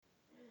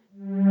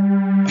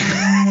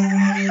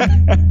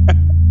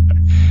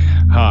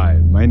Hi,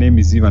 my name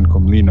is Ivan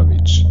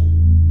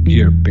Komlinovic,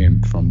 gear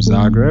pimp from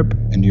Zagreb,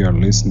 and you are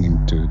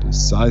listening to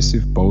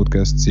Decisive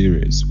Podcast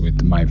series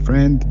with my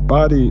friend,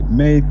 buddy,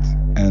 mate,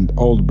 and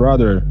old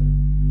brother,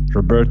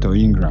 Roberto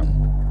Ingram.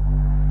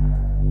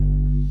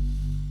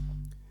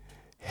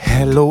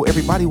 Hello,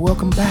 everybody.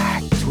 Welcome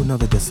back to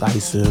another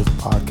Decisive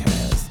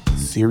Podcast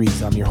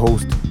series. I'm your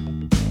host,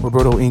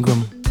 Roberto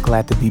Ingram.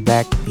 Glad to be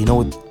back. You know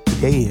what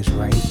today is,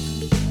 right?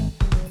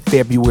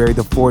 February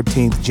the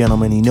 14th,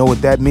 gentlemen. You know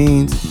what that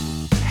means?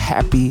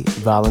 Happy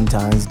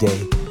Valentine's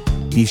Day.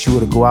 Be sure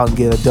to go out and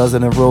get a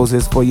dozen of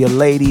roses for your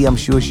lady. I'm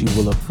sure she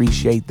will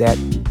appreciate that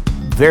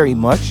very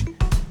much.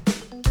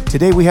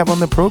 Today we have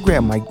on the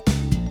program my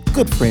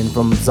good friend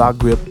from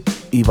Zagreb,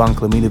 Ivan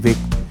Komlinovic.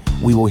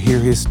 We will hear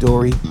his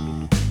story.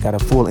 Got a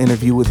full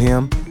interview with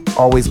him.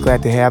 Always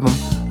glad to have him.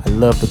 I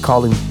love to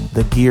call him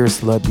the gear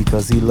slut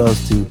because he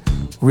loves to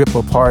rip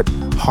apart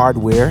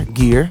hardware,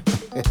 gear.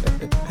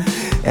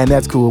 And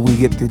that's cool. We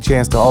get the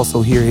chance to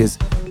also hear his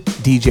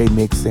DJ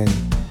mix, and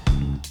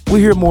we'll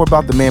hear more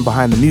about the man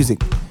behind the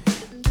music.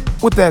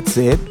 With that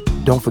said,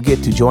 don't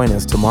forget to join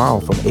us tomorrow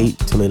from 8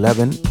 till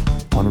 11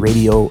 on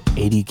Radio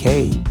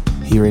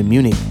 80K here in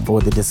Munich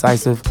for the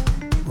Decisive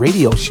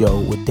Radio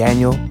Show with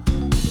Daniel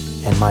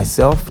and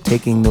myself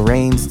taking the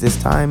reins this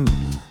time.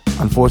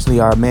 Unfortunately,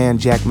 our man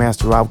Jack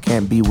Masterov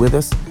can't be with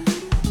us.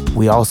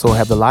 We also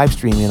have the live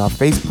stream in our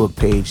Facebook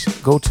page.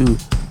 Go to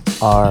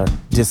our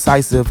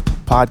Decisive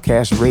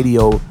Podcast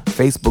Radio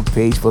Facebook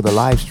page for the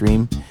live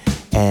stream.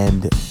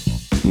 And,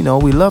 you know,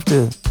 we love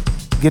to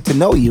get to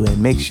know you,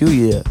 and make sure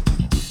you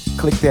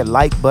click that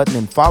like button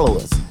and follow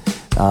us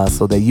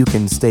so that you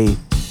can stay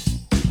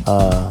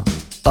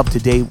up to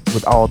date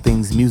with all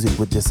things music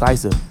with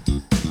Decisive.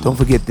 Don't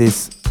forget,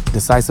 this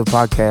Decisive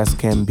Podcast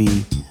can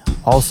be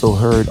also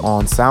heard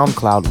on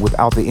SoundCloud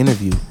without the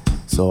interview.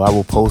 So I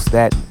will post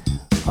that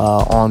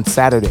on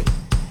Saturday.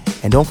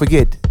 And don't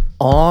forget,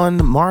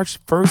 on March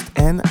 1st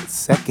and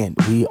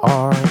 2nd, we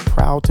are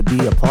proud to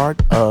be a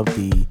part of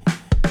the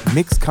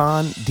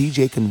MixCon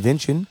DJ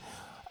Convention.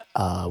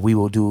 We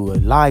will do a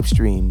live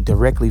stream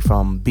directly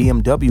from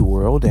BMW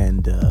World,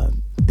 and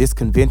this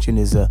convention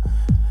is a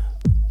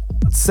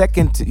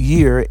second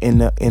year in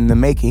the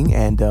making,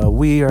 and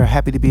we are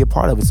happy to be a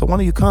part of it. So why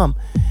don't you come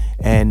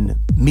and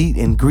meet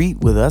and greet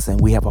with us? And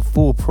we have a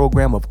full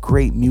program of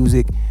great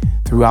music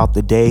throughout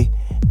the day.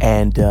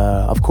 And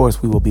of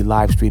course, we will be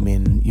live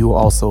streaming. You will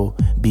also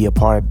be a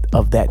part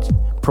of that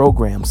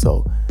program.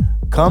 So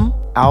come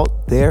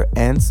out there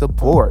and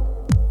support.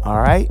 All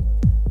right.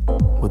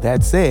 With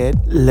that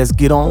said, let's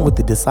get on with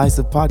the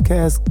Decisive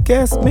Podcast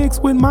guest mix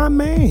with my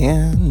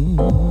man,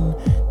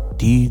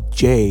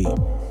 DJ,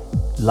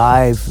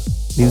 live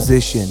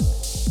musician,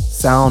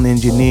 sound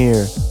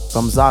engineer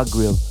from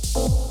Zagreb,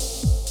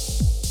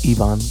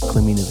 Ivan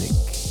Komlinovic.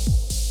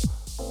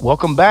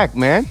 Welcome back,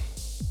 man.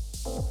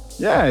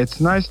 Yeah, it's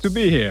nice to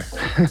be here.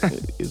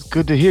 It's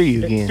good to hear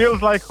you again. It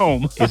feels like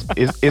home.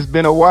 It's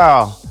been a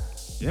while.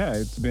 Yeah,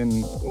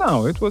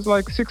 it was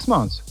like 6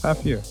 months,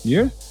 half year.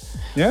 Year?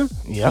 Yeah?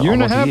 Yeah, year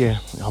and a almost half? a year.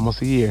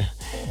 Almost a year.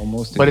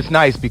 Almost a But year. it's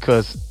nice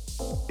because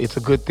it's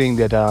a good thing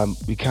that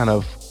we kind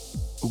of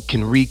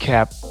can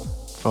recap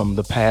from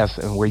the past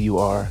and where you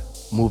are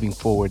moving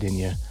forward in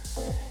your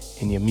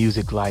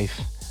music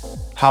life.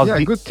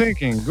 Good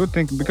thinking,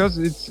 because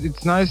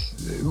it's nice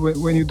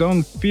when you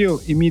don't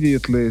feel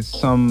immediately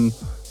some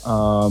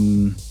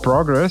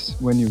progress.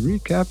 When you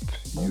recap,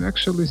 you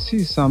actually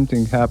see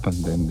something happen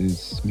in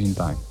this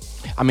meantime.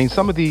 I mean,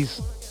 some of these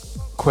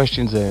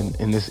questions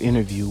in this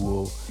interview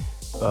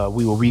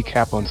we will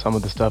recap on some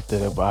of the stuff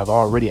that I've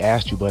already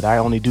asked you, but I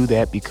only do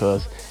that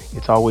because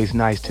it's always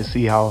nice to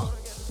see how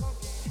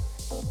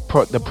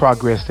the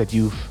progress that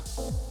you've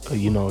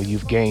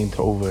gained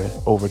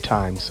over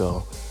time.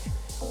 So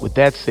with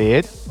that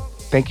said,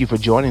 thank you for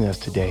joining us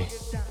today.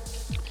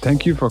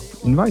 Thank you for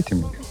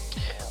inviting me.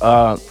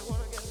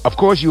 Of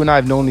course, you and I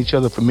have known each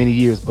other for many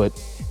years, but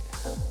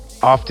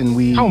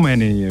often How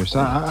many years?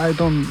 I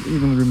don't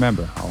even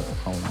remember how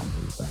long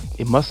is that.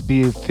 It must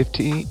be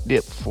 15,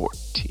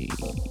 14.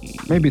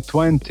 Maybe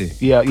 20.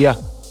 Yeah.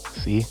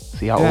 See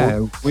how old?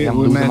 I'm we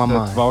losing met my at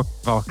mind.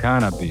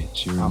 Volcana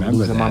Beach. You remember I'm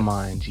losing that? my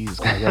mind. Jesus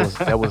Christ,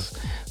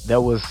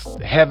 that was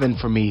heaven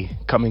for me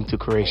coming to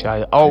Croatia.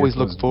 I always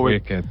look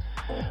forward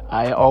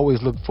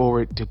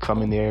to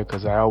coming there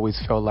because I always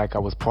felt like I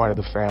was part of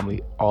the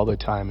family all the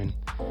time, and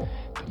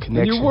the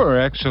connection. You were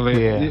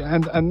actually, Yeah.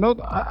 and not.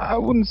 I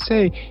wouldn't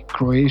say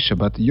Croatia,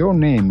 but your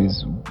name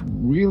is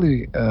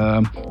really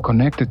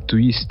connected to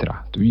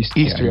Istra.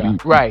 Istria,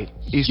 right?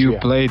 Istria. You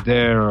played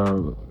there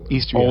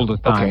Istria. all the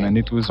time, Okay. and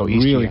it was So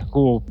really Istria.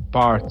 cool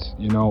part,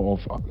 of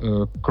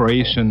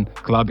Croatian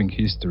clubbing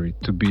history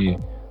to be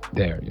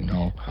there,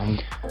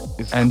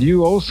 And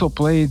you also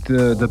played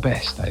the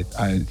best,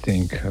 I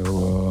think,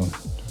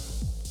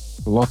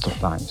 lots of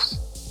times.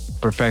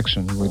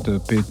 Perfection with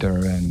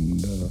Peter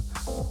and.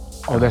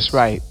 Oh, that's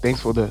right. Thanks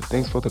for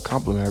the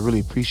compliment. I really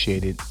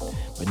appreciate it.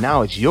 But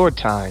now it's your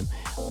time.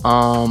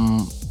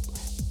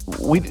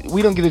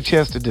 We don't get a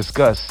chance to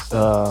discuss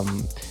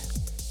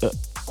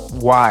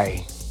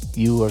why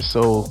you are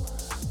so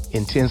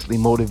intensely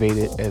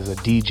motivated as a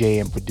DJ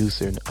and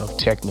producer of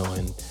techno.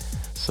 And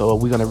so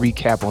we're going to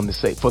recap on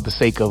for the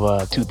sake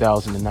of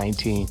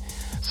 2019.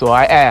 So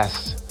I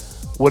asked,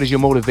 what is your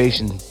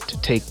motivation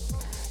to take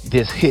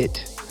this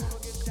hit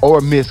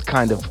or miss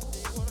kind of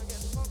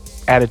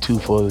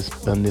attitude for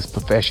this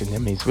profession? I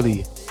mean, it's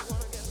really.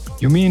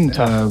 You mean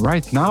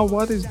right now?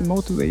 What is the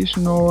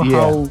motivation, or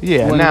how?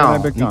 Yeah, when now I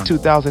began? in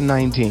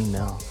 2019.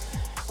 Now,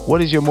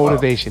 what is your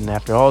motivation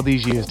after all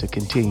these years to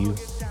continue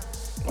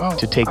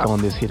to take on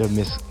this hit or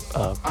miss?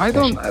 I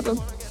don't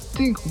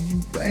think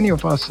any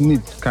of us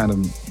need kind of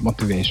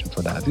motivation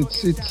for that.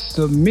 It's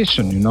a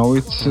mission, you know.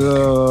 It's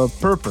a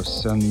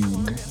purpose,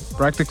 and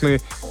practically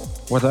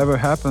whatever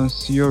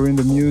happens, you're in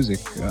the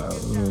music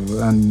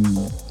and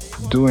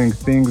doing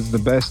things the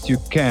best you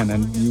can,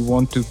 and you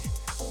want to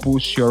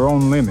push your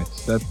own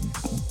limits.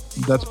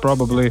 That's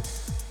probably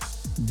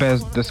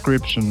best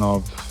description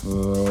of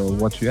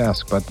what you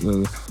ask. But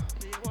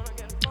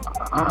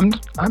I'm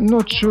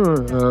not sure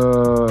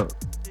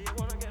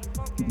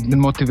the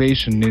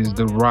motivation is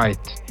the right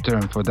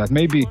term for that.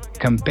 Maybe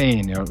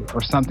campaign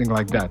or something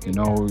like that. You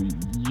know,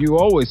 you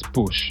always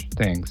push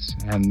things,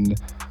 and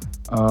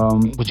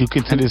would you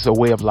consider this a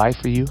way of life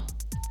for you?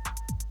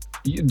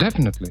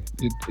 Definitely,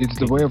 it's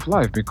the way of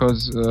life,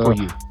 because for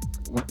you.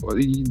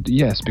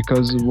 Yes,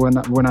 because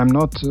when I'm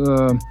not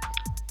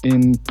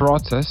in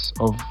process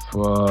of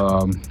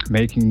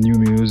making new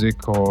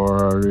music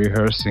or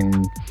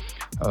rehearsing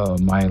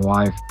my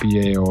live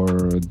PA or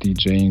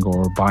DJing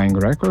or buying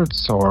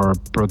records or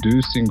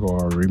producing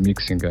or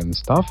remixing and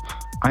stuff,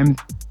 I'm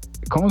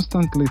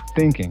constantly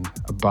thinking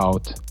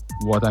about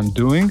what I'm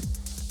doing,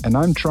 and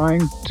I'm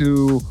trying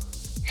to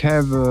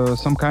have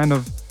some kind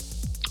of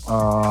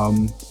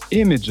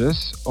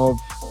images of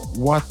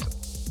what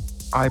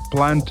I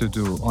plan to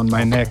do on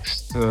my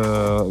next,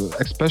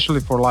 especially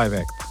for live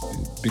act,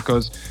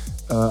 because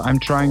I'm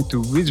trying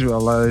to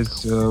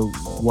visualize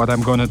what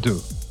I'm gonna do.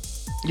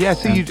 Yeah,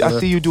 I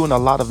see you doing a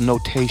lot of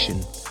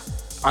notation.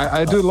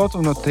 I do a lot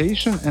of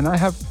notation, and I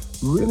have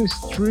really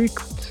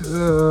strict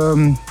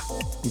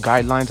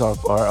guidelines or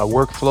a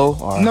workflow.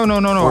 Or no.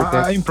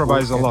 I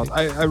improvise a lot.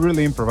 I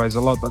really improvise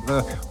a lot. But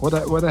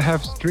what I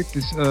have strict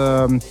is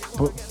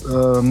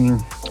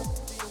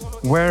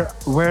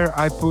where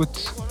I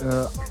put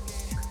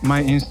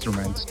my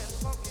instruments.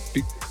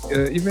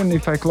 Even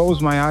if I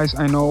close my eyes,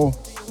 I know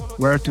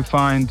where to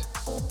find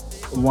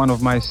one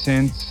of my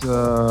synths,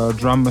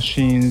 drum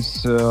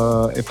machines,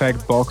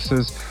 effect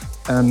boxes,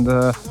 and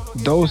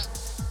those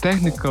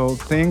technical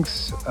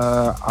things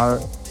are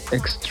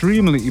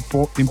extremely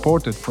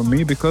important for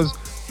me, because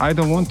I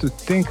don't want to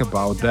think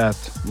about that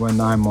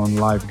when I'm on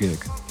live gig.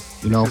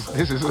 You know,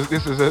 this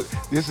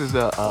is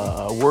a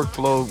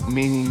workflow,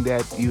 meaning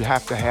that you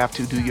have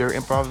to do your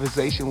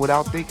improvisation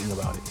without thinking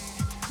about it.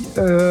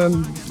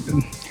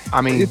 I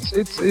mean, it's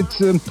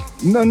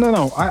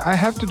no. I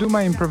have to do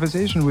my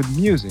improvisation with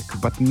music,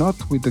 but not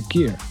with the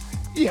gear.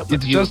 Yeah, but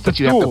it's just a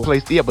tool. Have to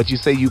place. Yeah, but you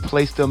say you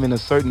place them in a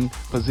certain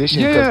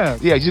position.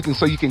 Yeah,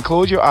 you can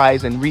close your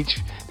eyes and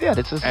reach. Yeah,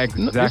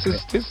 exactly.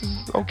 This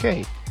is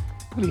okay.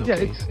 Really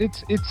okay. Yeah,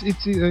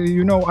 it's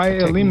you know, I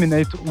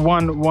eliminate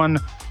one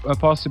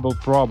possible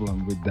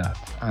problem with that,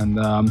 and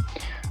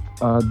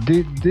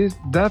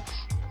that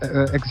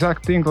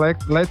exact thing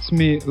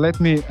let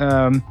me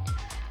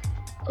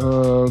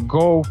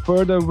go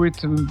further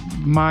with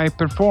my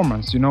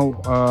performance. You know,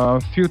 a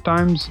few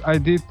times I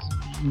did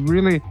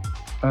really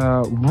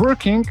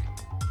working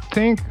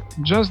thing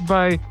just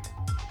by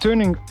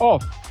turning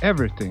off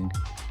everything,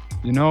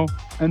 you know,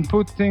 and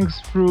put things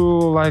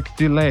through like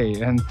delay,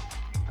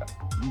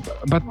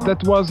 but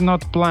that was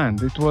not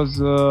planned. It was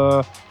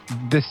a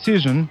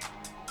decision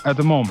at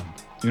the moment.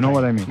 You know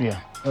what I mean?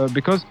 Yeah.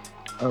 Because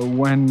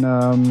when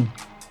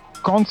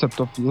concept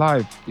of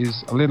live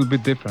is a little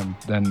bit different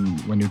than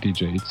when you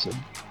DJ. It's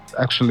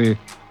actually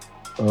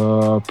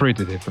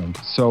pretty different.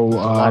 So it's a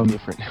lot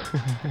different.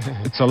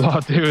 It's a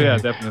lot. Yeah,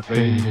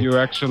 definitely. You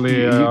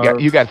actually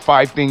you got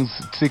 5 things,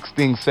 6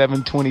 things,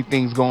 7, 20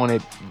 things going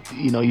at.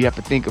 You know, you have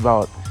to think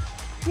about.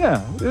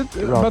 Yeah, but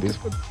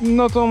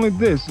not only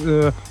this,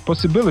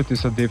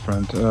 possibilities are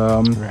different.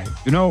 Right.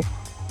 You know,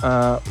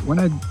 when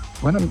I'm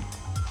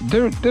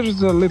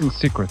there's a little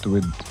secret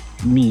with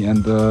me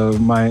and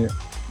my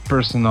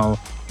personal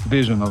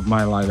vision of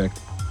my live act.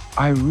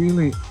 I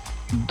really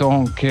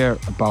don't care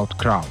about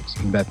crowds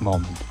in that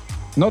moment.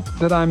 Not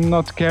that I'm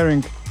not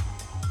caring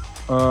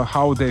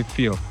how they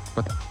feel,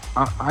 but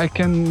I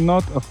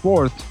cannot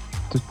afford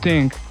to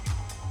think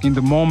in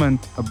the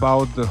moment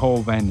about the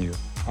whole venue.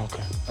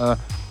 Okay.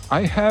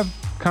 I have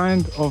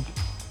kind of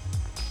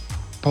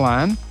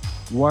plan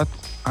what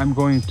I'm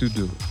going to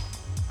do,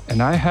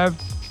 and I have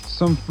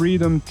some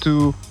freedom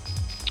to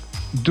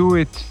do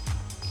it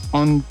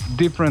on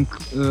different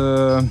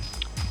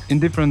in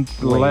different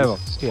ways.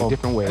 levels. Yeah,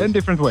 different ways. In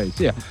different ways,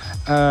 yeah.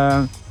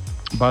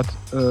 But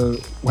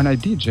when I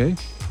DJ,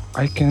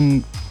 I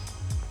can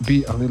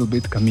be a little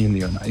bit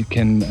chameleon. I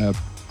can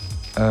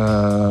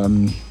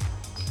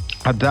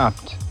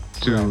adapt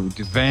to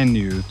the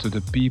venue, to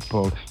the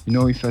people.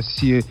 If I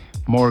see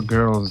more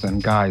girls than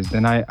guys,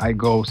 then I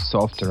go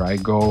softer. I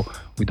go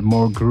with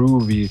more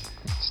groovy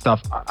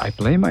stuff. I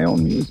play my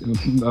own music.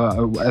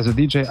 As a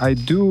DJ, I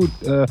do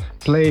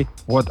play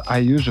what I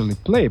usually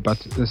play, but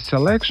the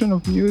selection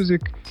of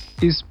music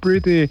is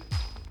pretty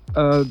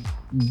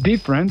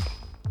different,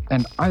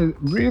 and I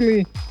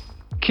really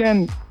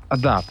can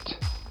adapt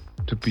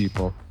to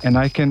people, and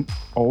I can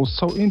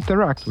also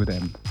interact with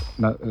them.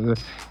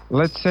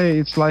 Let's say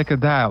it's like a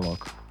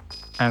dialogue,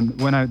 and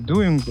when I'm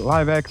doing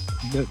live act,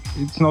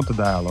 it's not a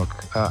dialogue.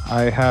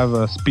 I have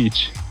a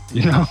speech,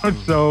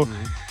 so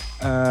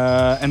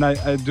and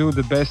I do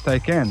the best I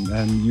can,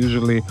 and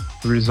usually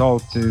the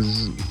result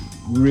is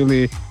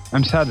really,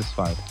 I'm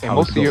satisfied. And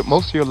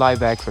most of your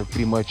live acts are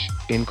pretty much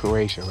in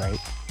Croatia, right?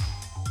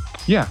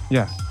 Yeah.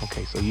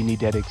 Okay, so you need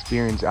that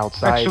experience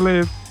outside.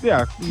 Actually,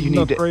 yeah. You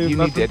need that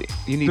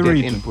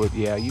region. input.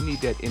 Yeah, you need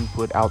that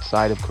input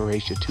outside of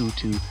Croatia too,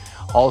 to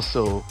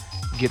also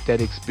get that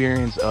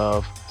experience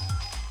of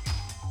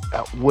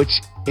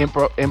which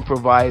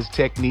improvised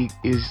technique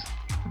is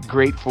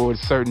great for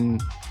certain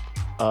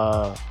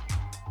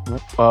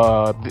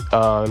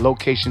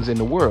locations in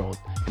the world,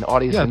 and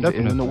audiences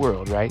in the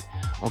world, right?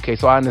 Okay,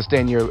 so I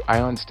understand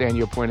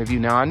your point of view.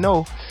 Now I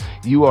know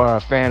you are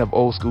a fan of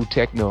old school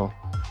techno.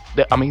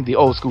 The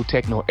old school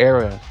techno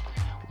era.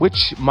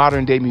 Which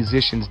modern day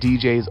musicians,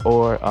 DJs,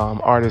 or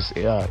artists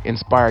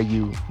inspire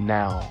you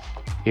now,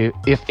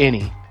 if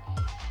any?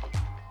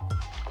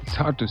 It's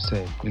hard to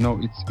say.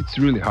 It's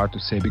really hard to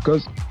say,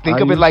 because Think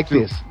of it like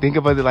this.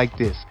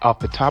 Off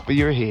the top of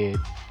your head,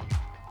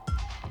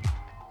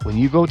 when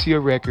you go to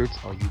your records,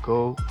 or you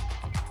go,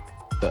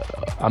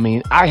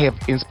 I have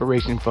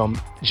inspiration from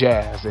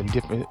jazz and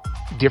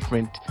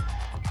different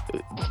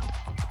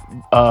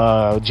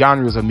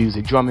genres of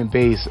music, drum and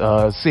bass,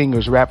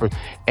 singers, rappers,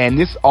 and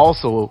this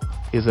also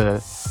is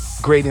a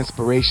great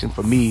inspiration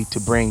for me to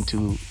bring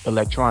to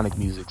electronic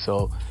music.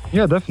 So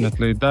yeah,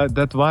 definitely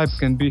that vibe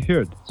can be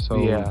heard. So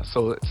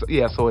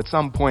at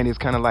some point it's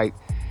kind of like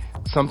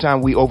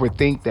sometimes we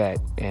overthink that,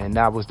 and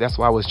that's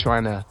why I was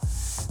trying to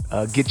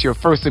get your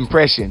first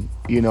impression,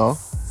 your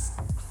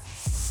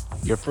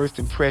first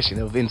impression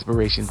of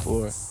inspiration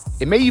for it.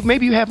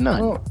 Maybe you have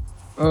none.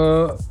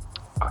 Well,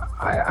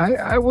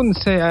 I wouldn't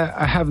say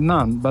I have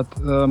none, but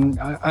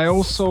I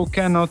also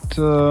cannot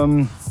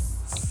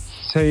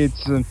say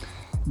it's.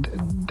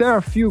 There are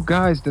a few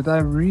guys that I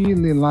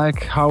really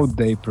like how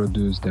they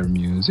produce their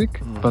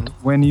music, but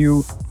when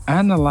you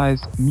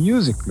analyze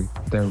musically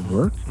their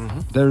work,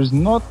 there is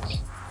not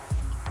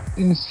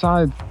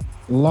inside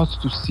lots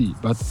to see,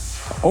 but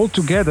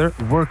altogether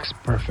works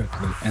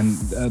perfectly. And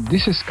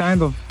this is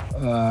kind of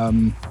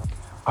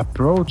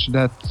approach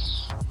that,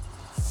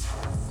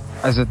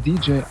 as a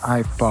DJ,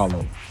 I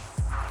follow.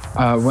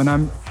 When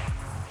I'm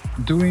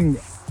doing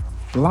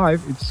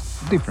live, it's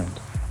different.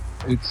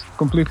 It's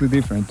completely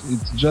different.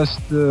 It's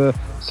just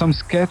some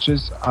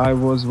sketches I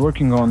was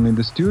working on in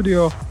the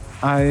studio.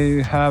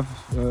 I have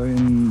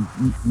in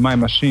my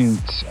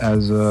machines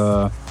as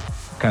a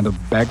kind of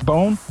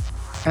backbone,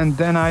 and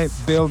then I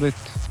build it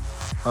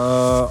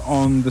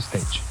on the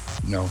stage,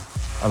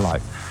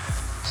 alive.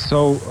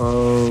 So,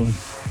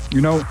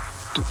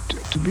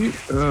 to be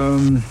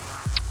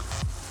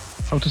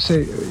how to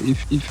say,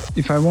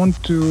 if I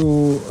want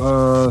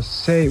to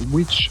say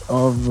which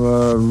of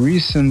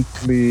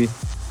recently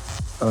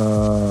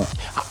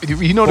the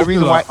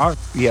reason why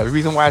the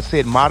reason why I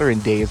said modern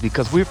day is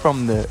because we're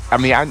from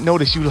I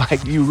noticed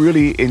you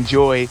really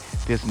enjoy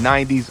this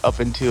 90s up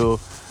until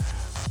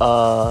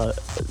I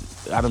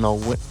don't know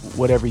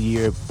whatever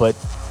year, but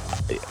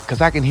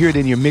because I can hear it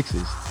in your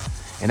mixes,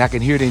 and I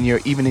can hear it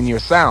even in your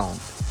sound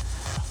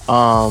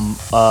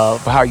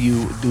of how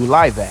you do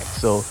live acts.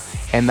 So,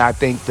 and I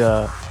think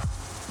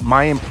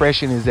my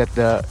impression is that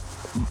the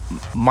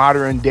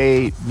modern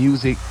day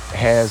music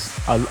is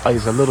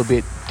a little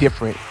bit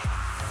different.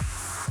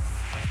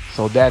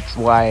 So that's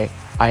why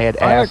I had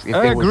asked if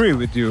there was... I agree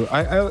with you.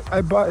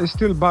 I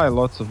still buy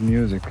lots of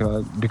music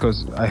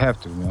because I have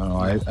to.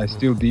 I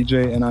still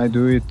DJ, and I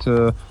do it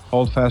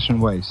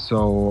old-fashioned way.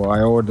 So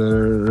I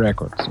order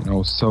records.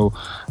 So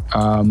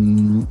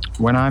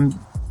when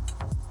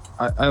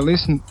I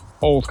listen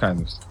all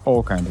kind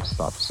of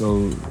stuff.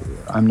 So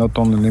I'm not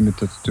only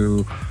limited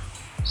to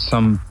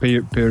some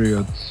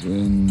periods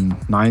in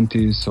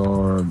 90s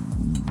or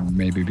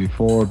maybe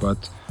before,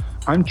 but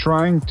I'm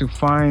trying to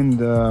find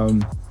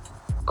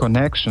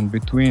connection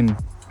between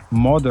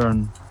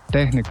modern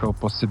technical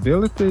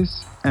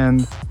possibilities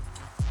and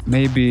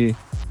maybe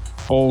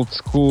old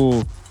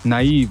school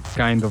naive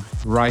kind of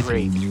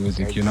writing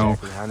music,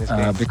 exactly. I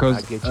understand.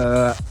 because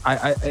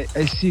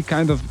I see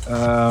kind of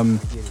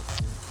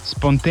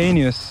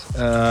spontaneous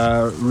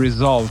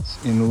results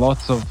in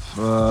lots of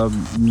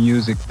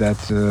music that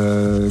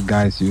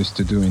guys used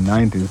to do in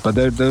 90s, but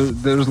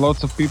there's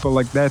lots of people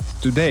like that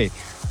today,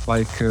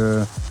 like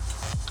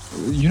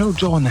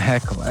John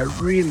Hackle. I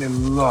really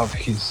love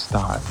his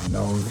style.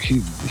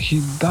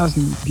 He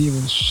doesn't give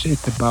a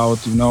shit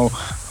about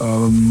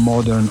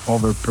modern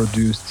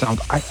overproduced sound.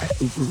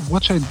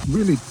 What I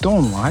really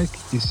don't like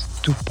is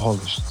too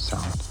polished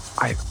sound.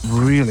 I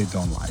really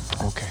don't like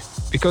that. Okay.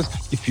 Because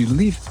if you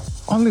leave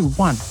only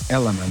one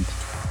element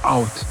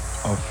out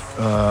of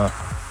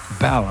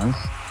balance,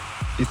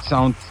 it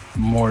sounds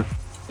more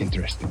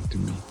interesting to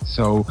me.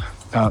 So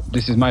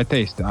this is my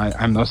taste.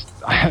 I'm not.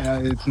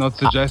 It's not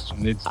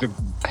suggestion. It's the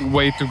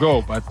way to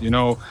go. But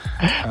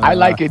I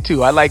like it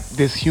too. I like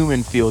this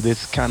human feel.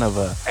 This kind of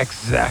a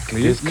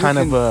exactly. This kind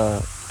of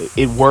a.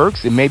 It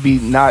works. It may be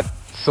not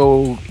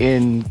so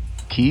in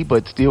key,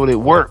 but still it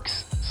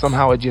works.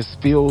 Somehow it just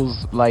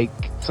feels like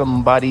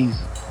somebody's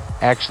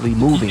actually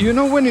moving.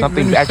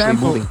 Something's actually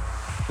moving.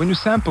 When you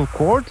sample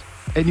chord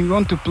and you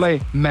want to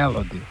play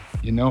melody,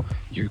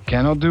 you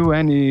cannot do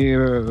any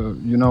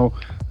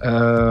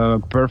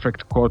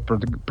perfect chord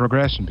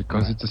progression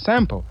because it's a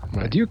sample.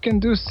 Right. But you can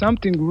do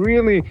something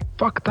really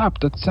fucked up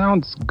that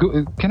sounds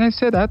good. Can I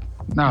say that?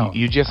 No.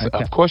 You just,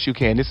 of course you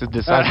can. This is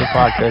Decisive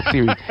Podcast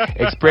Series.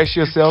 Express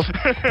yourself.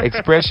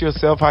 Express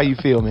yourself how you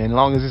feel, man. As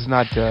long as it's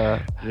not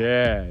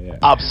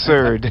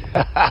absurd.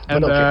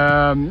 And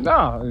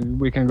no,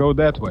 we can go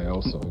that way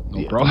also.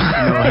 No problem.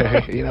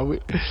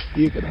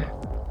 You can.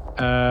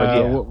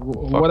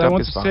 What I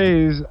want to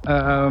say is,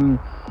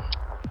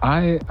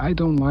 I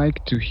don't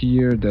like to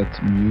hear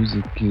that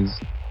music is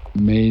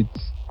made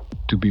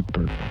to be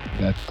perfect.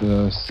 That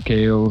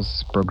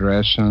scales,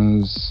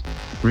 progressions,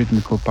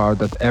 rhythmical part,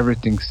 that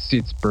everything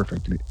sits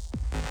perfectly.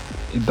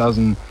 It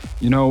doesn't.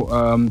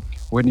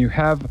 When you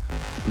have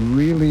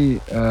really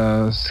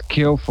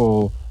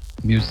skillful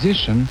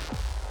musician,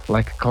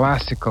 like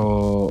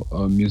classical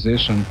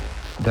musician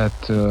that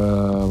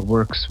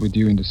works with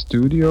you in the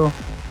studio,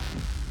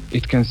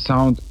 it can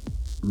sound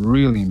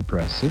really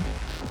impressive,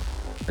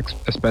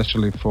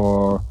 especially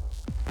for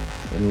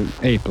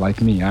ape like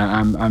me.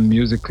 I'm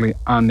musically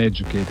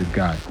uneducated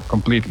guy,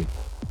 completely.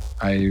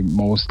 I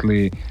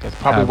mostly. That's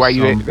probably why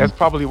you. That's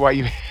probably why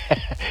you.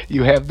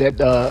 You have that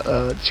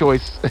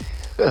choice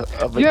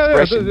of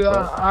expression.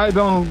 Yeah. I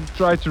don't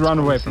try to run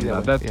away from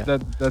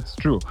that. That's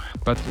true.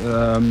 But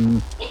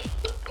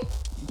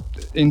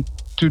in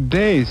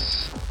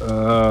today's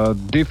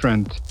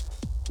different.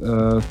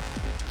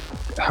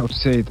 How to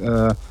say it,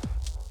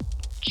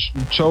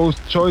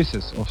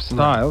 choices of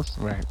styles.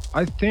 Right.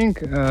 I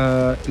think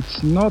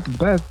it's not a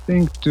bad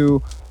thing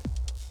to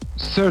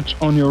search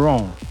on your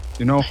own.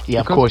 Yeah,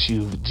 of course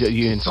you're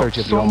in search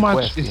of your own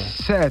quest. So much is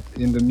said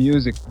in the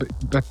music,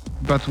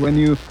 but when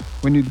you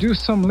do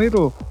some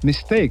little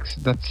mistakes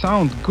that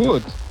sound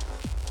good,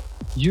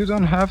 you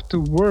don't have to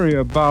worry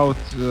about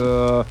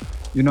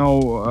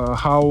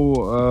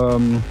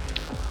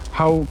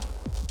how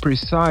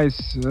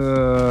precise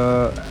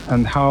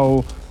and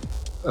how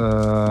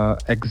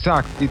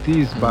exact it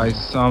is by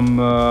some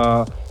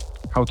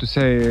how to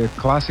say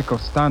classical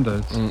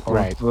standards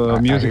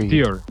of music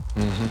theory.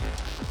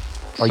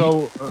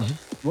 So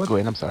what? Go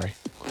ahead. I'm sorry.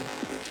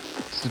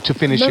 So to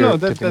finish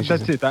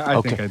that's it.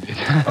 I think I did.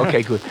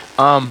 Okay, good.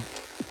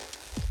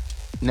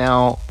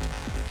 Now,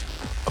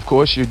 of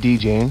course, you're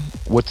DJing.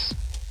 What's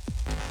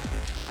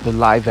the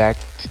live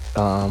act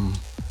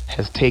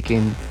has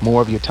taken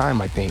more of your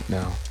time, I think,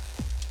 now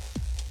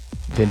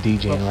than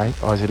DJing, right?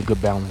 Or is it a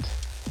good balance?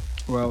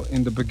 Well,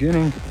 in the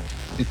beginning,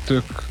 it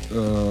took it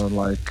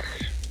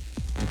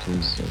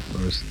was the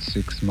first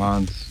 6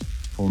 months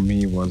for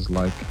me was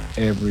like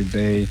every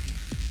day.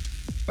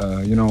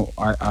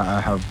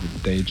 I have a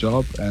day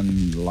job,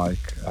 and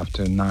like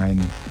after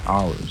 9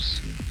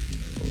 hours,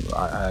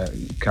 I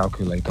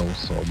calculate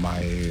also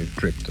my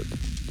trip to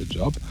the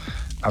job.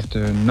 After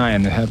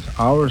 9.5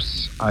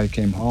 hours, I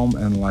came home,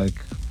 and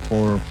like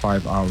 4 or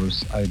 5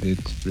 hours I did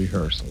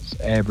rehearsals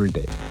every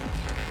day.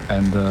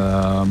 And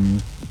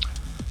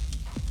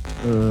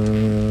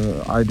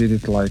I did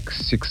it like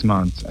 6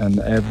 months, and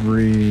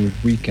every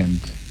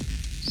weekend,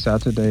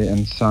 Saturday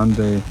and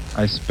Sunday,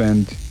 I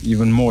spent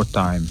even more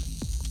time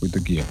with the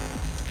gear.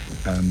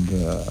 And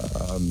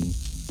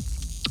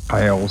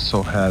I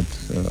also had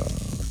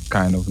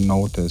kind of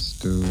notice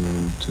to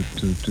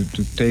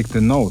take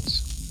the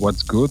notes,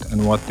 what's good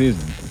and what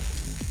isn't.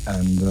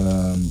 And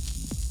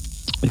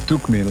it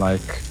took me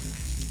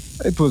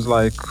it was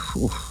like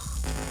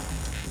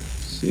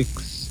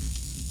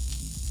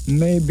 6,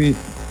 maybe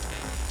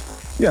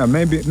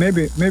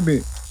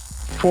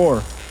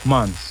 4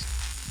 months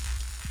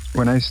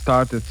when I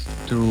started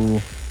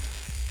to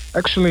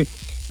actually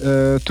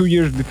 2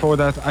 years before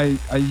that I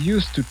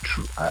used to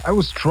I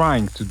was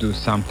trying to do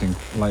something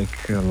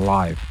like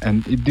live,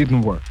 and it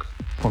didn't work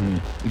for me.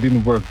 It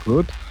didn't work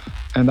good,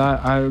 and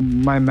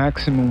my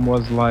maximum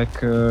was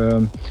like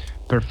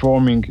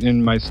performing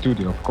in my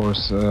studio, of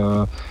course,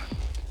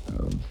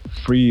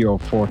 3 or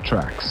 4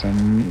 tracks,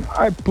 and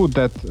I put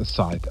that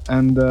aside.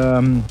 And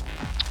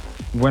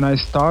when I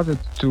started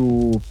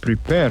to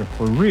prepare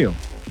for real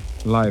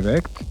live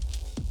act,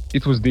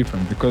 it was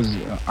different, because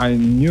I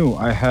knew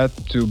I had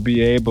to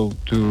be able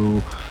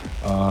to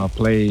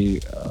play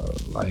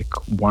like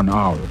 1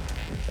 hour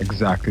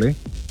exactly,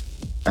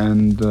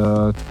 and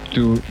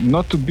to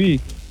not to be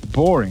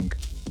boring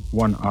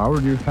 1 hour,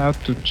 you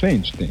have to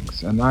change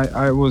things. And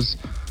I was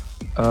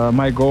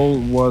my goal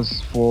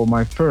was for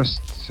my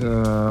first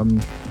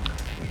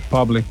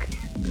public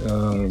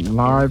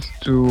live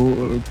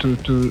to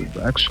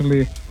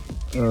actually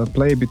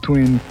play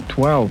between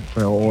 12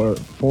 or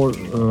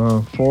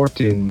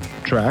 14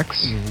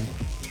 tracks,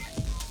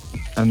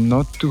 and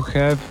not to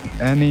have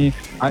any.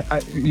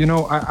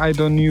 I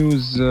don't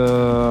use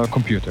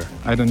computer.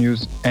 I don't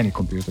use any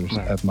computers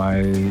at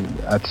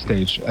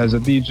stage as a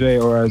DJ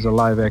or as a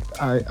live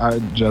act. I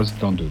just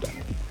don't do that.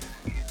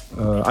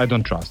 I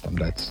don't trust them.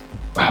 That's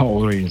the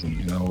whole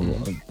reason,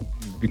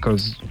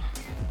 because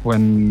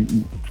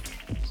when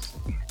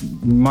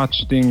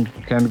much thing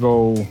can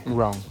go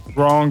wrong,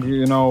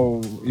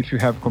 if you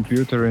have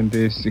computer in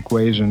this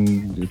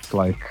equation, it's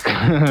like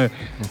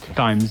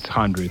times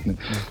 100.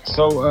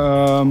 So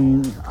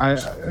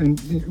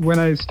when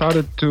I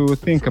started to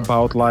think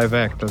about live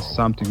act as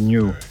something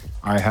new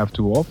I have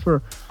to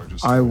offer,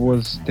 I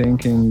was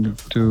thinking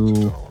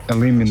to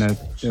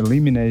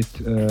eliminate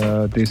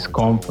this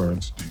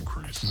comfort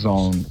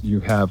zone you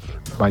have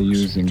by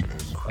using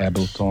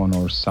Ableton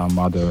or some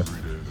other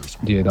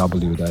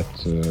DAW that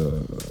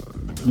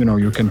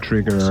you can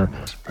trigger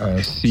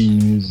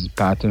scenes,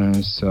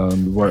 patterns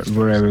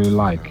wherever you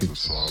like.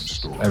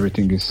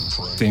 Everything is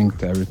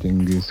synced,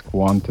 everything is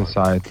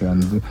quantized,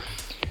 and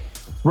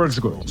works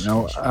good.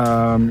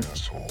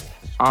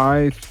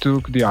 I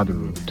took the other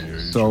route.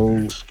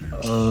 So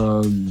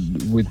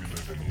with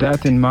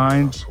that in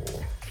mind,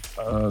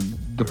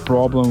 the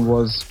problem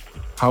was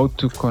how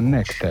to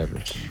connect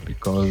everything,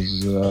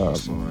 because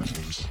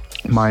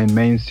my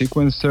main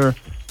sequencer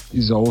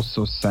is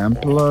also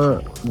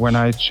sampler. When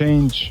I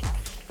change,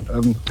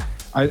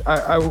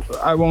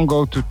 I won't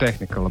go too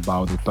technical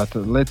about it, but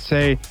let's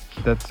say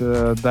that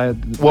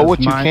what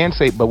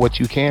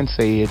you can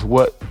say is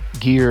what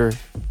gear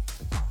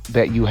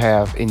that you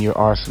have in your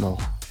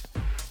arsenal.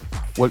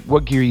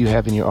 What gear you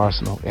have in your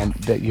arsenal, and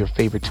that your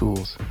favorite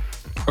tools.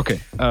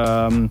 Okay.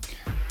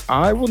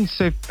 I wouldn't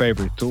say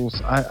favorite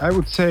tools. I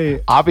would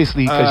say,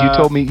 obviously, because you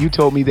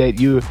told me that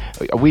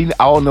we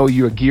all know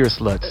you're a gear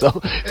slut.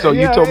 So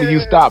you told me you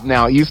stopped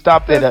now. You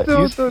stopped at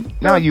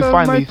now you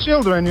finally. My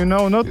children,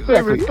 not exactly.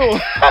 Favorite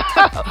tools.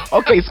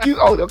 Okay,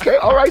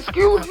 all right,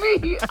 excuse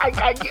me.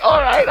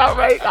 All right.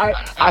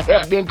 I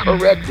have been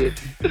corrected.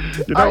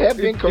 I have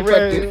been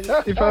corrected.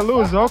 If I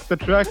lose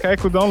Octatrack, I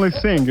could only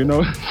sing,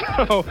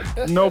 so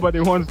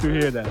nobody wants to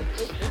hear that.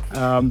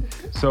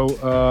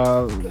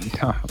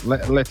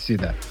 Let's see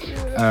that.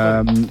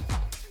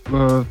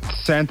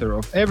 Center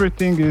of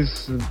everything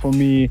is for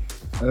me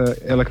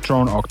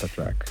Electron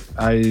Octatrack.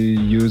 I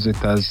use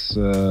it as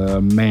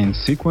main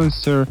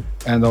sequencer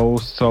and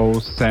also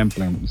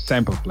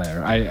sample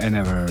player. I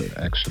never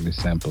actually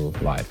sample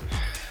live.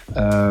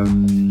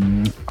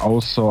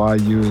 Also I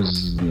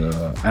use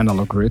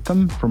Analog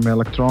Rhythm from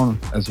Electron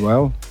as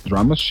well,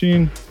 drum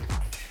machine.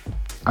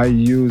 I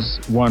use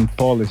one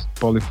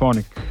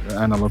polyphonic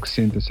analog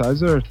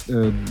synthesizer,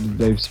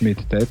 Dave Smith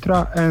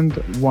Tetra, and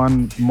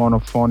one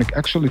monophonic,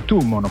 actually two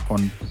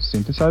monophonic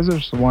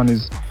synthesizers. One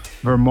is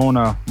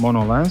Vermona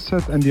Mono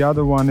Lancet, and the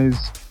other one is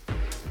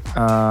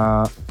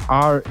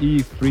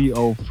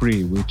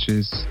RE303, which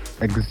is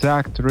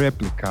exact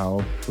replica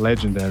of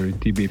legendary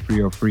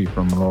TB303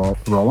 from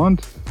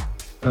Roland.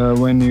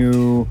 When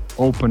you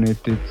open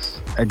it, it's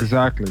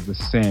exactly the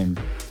same,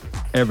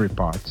 every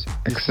part,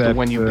 except the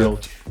one you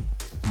built.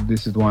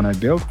 This is the one I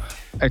built,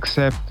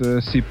 except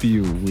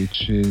CPU,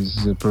 which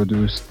is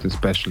produced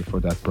especially for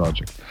that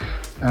project.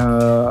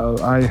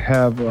 I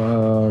have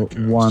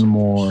one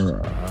more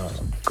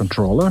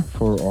controller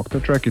for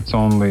Octatrack. It's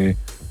only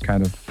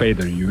kind of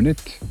fader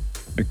unit,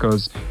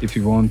 because if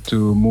you want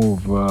to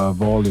move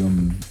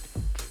volume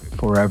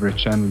for every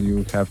channel,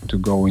 you have to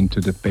go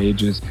into the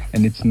pages,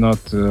 and it's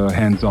not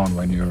hands-on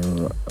when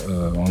you're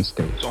on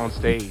stage. It's on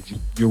stage.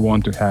 You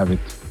want to have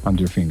it under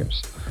your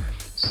fingers.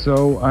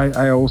 So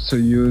I also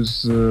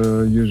use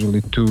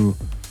usually two,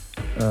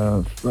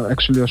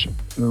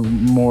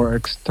 more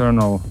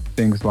external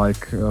things,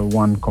 like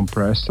one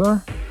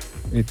compressor.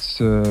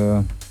 It's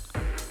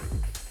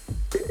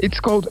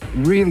called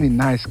Really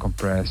Nice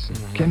Compressor.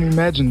 Mm-hmm. Can you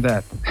imagine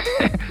that?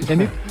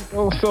 And it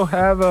also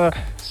have a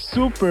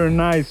super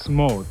nice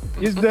mode.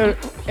 Is there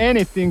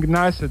anything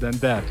nicer than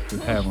that to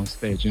have on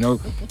stage?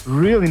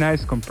 Really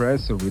nice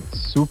compressor with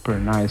super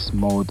nice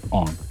mode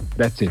on.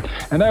 That's it.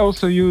 And I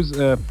also use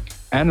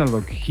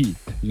Analog Heat.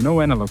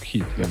 Analog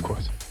Heat? Yeah, of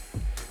course.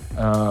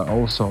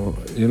 Also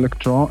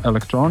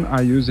Electron.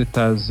 I use it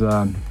as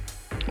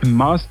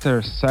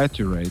master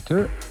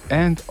saturator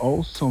and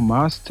also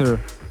master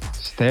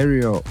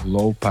stereo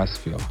low pass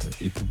filter.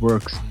 It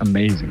works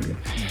amazingly.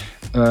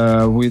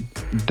 With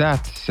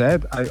that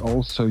said, I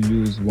also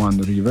use one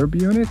reverb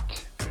unit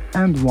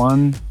and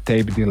one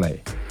tape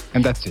delay,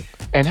 and that's it.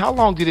 And how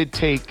long did it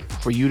take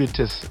for you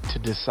to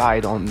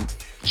decide on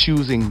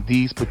choosing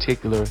these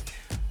particular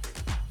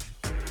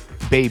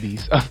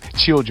babies,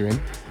 children,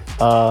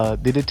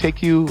 Did it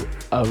take you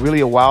really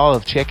a while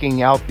of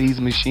checking out these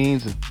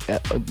machines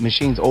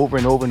over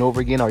and over and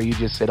over again, or you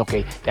just said,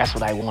 okay, that's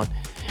what I want?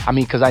 I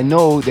mean, because I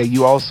know that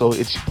you also,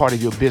 it's part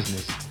of your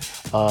business,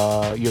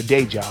 your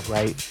day job,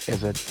 right?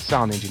 As a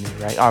sound engineer,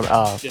 right?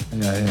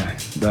 Yeah.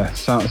 The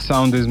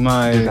sound is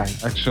my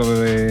Design.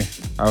 actually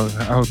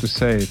how to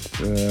say it.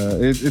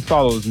 It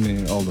follows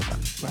me all the time,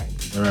 Right.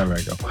 wherever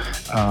I go.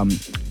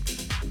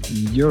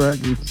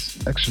 It's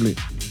actually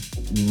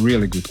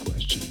really good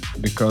question,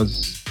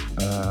 because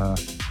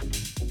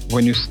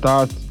when you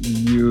start,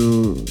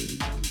 you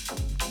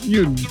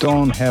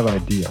don't have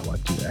idea what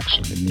you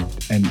actually need,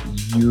 and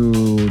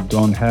you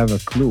don't have a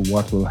clue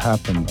what will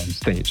happen on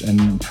stage.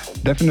 And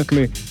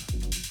definitely,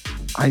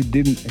 I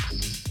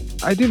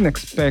didn't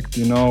expect,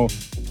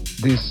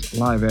 this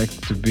live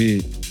act to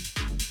be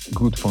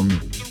good for me.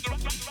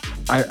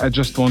 I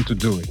just want to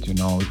do it,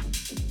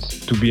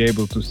 to be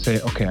able to say,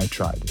 okay, I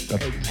tried it.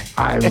 But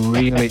I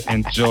really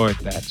enjoyed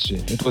that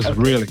shit. It was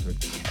really good.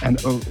 And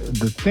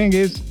the thing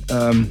is,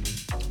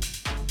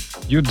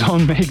 you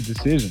don't make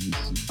decisions,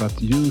 but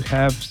you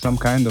have some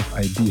kind of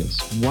ideas.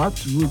 What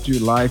would you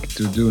like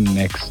to do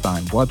next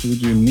time? What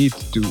would you need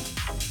to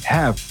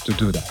have to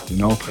do that,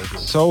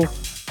 So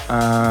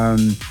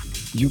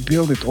you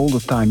build it all the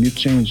time. You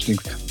change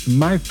things.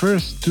 My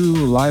first 2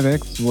 live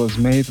acts was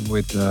made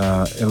with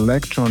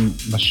Electron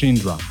machine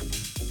drum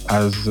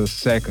as a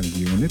second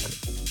unit.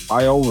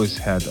 I always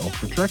had off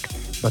the track,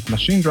 but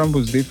machine drum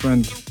was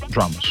different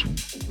drum machine.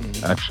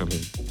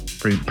 Actually,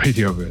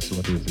 pretty obvious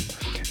what is it.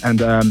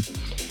 And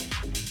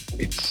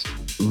it's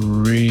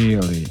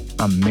really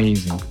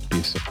amazing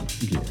piece of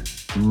gear.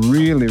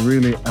 Really,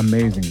 really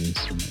amazing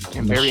instrument.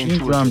 And very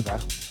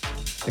intuitive.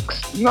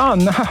 No,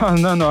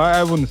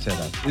 I wouldn't say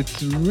that.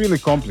 It's really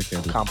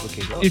complicated.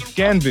 Complicated. It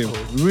can be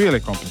really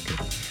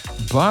complicated.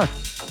 But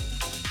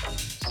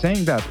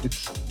saying that,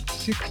 it's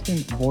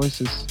 16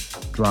 voices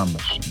drum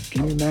machine.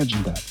 Can you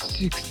imagine that?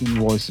 16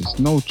 voices,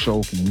 no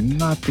choking,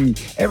 nothing.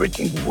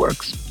 Everything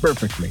works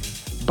perfectly.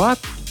 But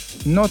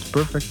not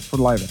perfect for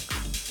live act.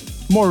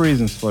 More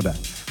reasons for that.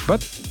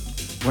 But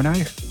when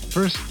I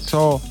first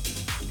saw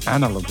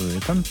Analog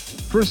Rhythm,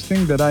 first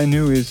thing that I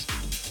knew is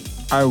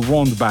I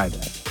won't buy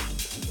that.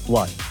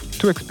 Why?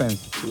 Too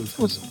expensive. It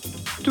was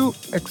too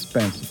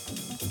expensive.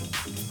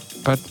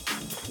 But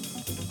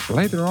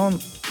later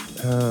on,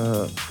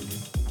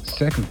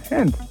 second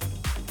hand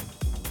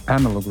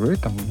Analog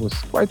Rhythm was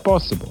quite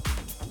possible,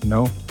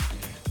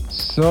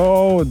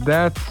 So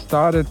that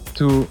started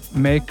to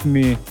make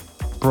me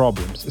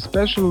problems,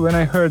 especially when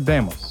I heard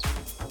demos.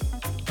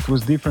 It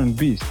was different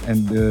beast,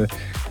 and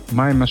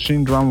my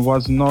machine drum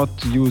was not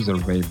user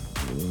wave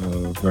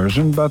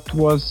version, but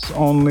was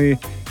only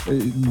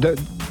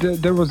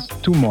there was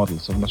 2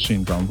 models of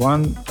machine drum.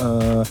 One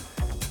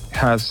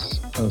has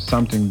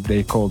something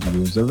they call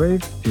user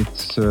wave.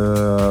 It's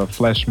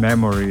flash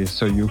memory,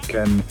 so you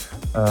can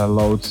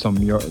load some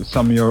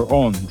your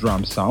own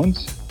drum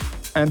sounds,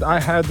 and I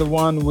had the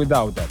one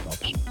without that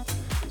option.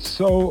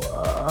 So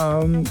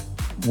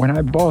when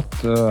I bought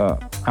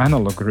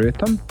Analog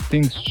Rhythm,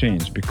 things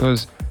changed,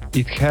 because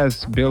it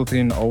has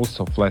built-in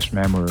also flash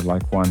memory,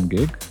 like 1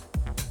 gig,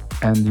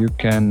 and you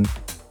can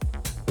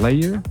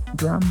layer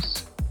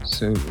drums.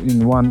 So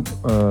in one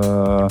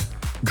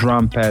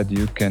drum pad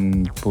you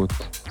can put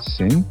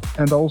synth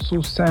and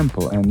also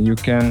sample, and you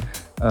can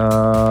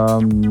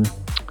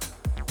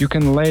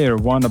layer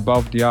one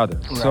above the other.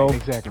 Right, so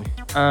exactly.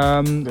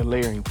 The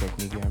layering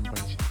technique,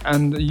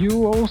 and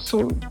you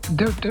also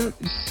there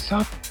is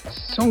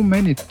so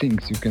many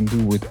things you can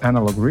do with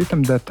Analog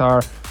Rhythm that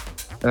are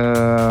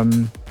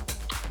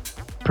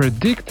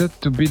predicted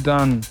to be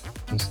done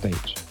on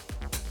stage.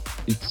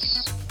 It's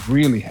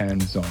really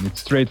hands-on.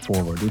 It's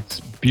straightforward. It's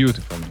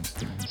beautiful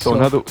instrument. So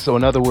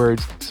in other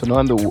words,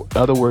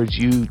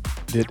 you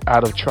did,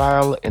 out of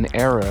trial and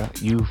error,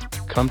 you've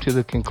come to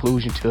the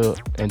conclusion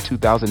in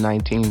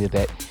 2019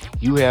 that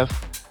you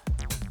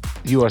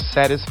are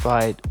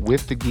satisfied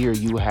with the gear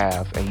you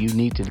have, and you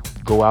need to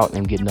go out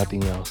and get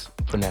nothing else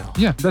for now.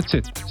 Yeah, that's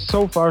it.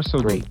 So far, so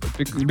great.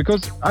 Good.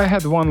 Because I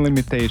had one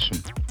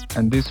limitation,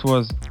 and this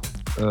was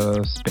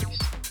space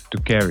to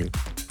carry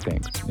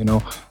things.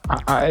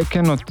 I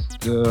cannot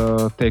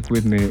take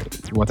with me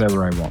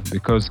whatever I want,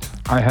 because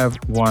I have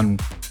one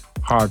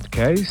hard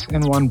case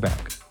and one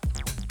bag,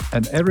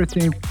 and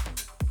everything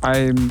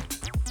I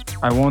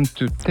want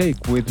to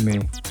take with me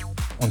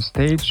on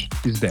stage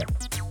is there.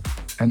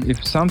 And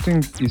if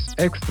something is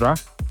extra,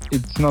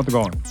 it's not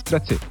going.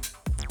 That's it.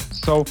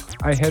 So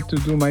I had to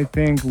do my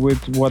thing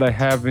with what I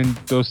have in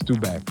those 2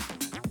 bags.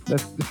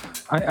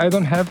 I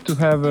don't have to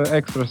have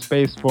extra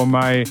space for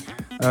my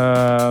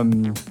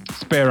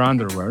spare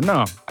underwear.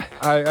 No,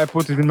 I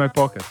put it in my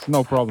pockets.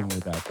 No problem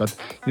with that. But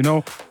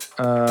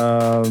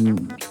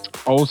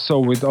also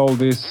with all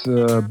these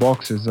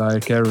boxes I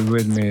carry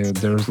with me,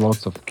 there's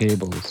lots of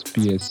cables,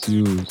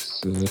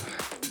 PSUs,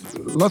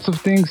 lots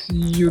of things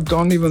you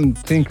don't even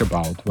think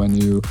about when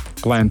you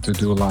plan to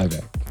do live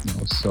act.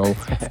 So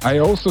I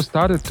also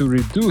started to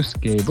reduce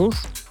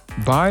cables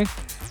by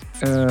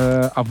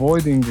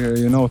avoiding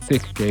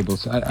thick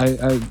cables.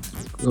 I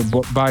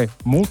buy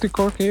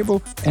multi-core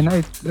cable, and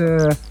I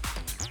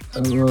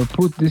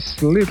put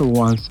these little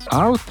ones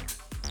out,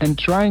 and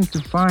trying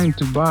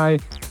to buy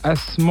as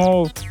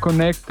small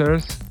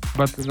connectors,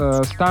 but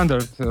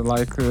standard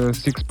like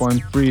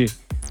 6.3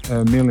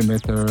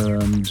 millimeter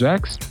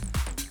jacks,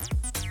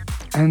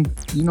 and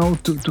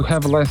to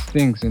have less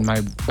things in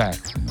my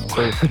bags.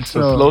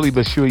 So slowly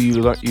but surely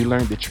you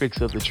learned the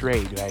tricks of the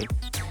trade, right?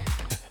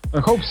 I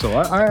hope so.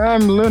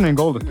 I'm learning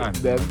all the time.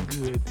 That's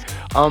good.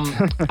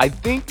 I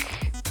think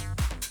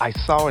I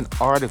saw an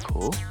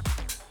article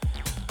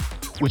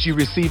which you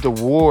received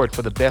award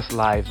for the best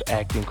live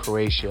act in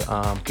Croatia.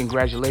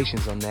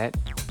 Congratulations on that.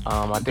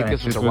 I think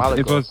this was a while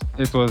ago.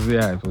 It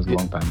was a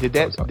long time. Did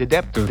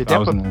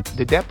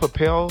that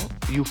propel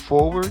you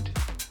forward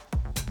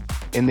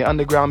in the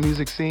underground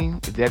music scene?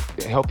 Did that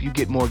help you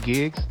get more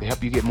gigs? Did it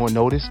help you get more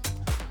noticed?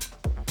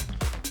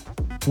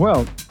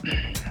 Well,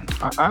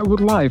 I would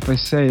lie if I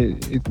say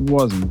it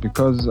wasn't,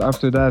 because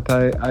after that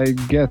I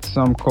get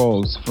some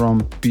calls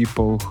from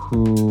people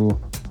who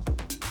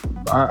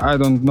I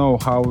don't know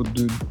how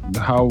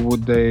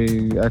would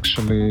they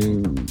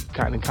actually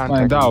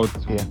find out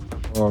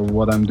or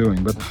what I'm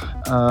doing, but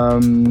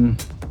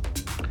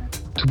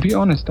to be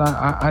honest,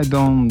 I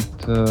don't.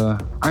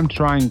 I'm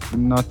trying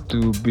not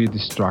to be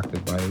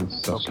distracted by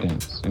such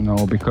things,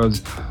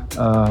 because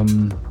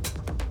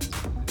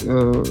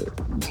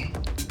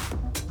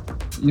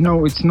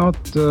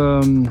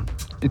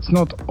it's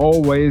not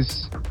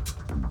always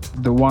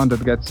the one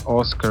that gets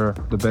Oscar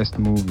the best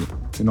movie.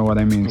 You know what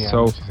I mean? Yeah,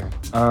 so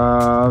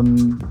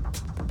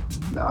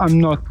I'm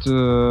not.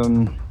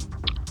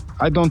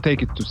 I don't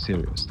take it too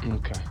serious.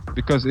 Okay.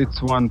 Because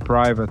it's one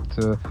private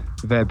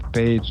web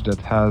page that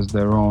has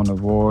their own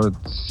award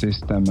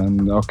system,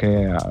 and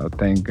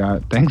thanks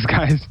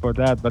guys for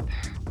that, but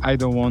I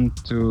don't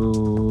want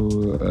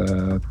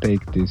to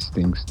take these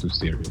things too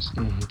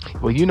seriously. Mm-hmm.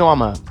 Well,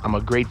 I'm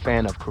a great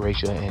fan of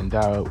Croatia, and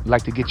I'd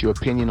like to get your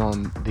opinion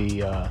on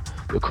the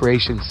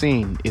Croatian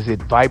scene. Is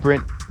it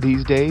vibrant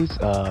these days?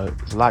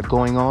 There's a lot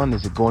going on.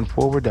 Is it going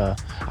forward?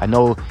 I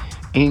know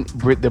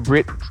the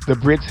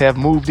Brits have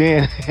moved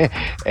in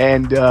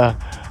and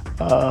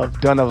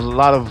done a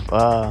lot of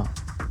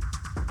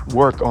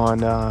work on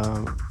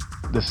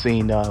the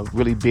scene,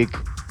 really big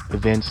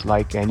events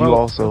you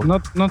also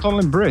not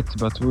only Brits,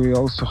 but we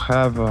also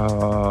have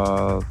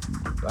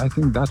I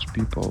think Dutch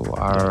people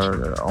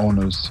are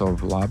owners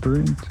of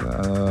Labyrinth.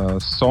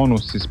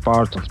 Sonus is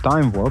part of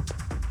Time Warp,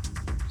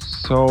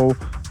 so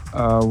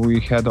we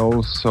had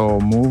also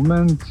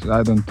Movement.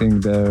 I don't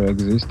think they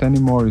exist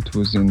anymore. It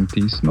was in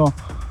Tisno.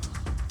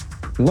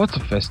 Lots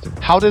of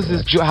festivals. How does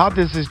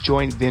this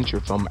joint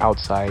venture from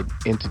outside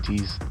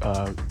entities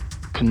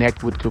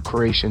connect with the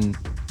Croatian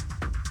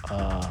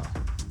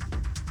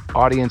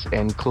audience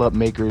and club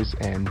makers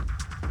and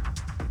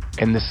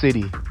the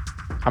city?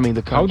 I mean,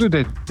 the country. How do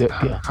they?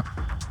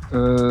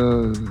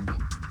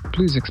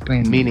 Please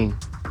explain. Meaning,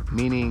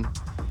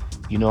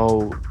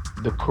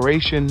 the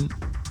Croatians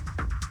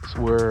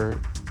were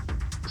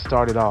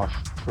started off,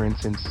 for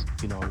instance,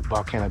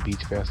 Volcano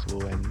Beach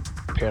Festival and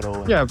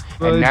Pedal.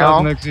 But it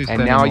doesn't exist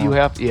anymore.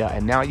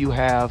 Now you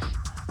have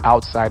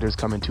outsiders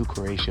coming to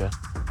Croatia,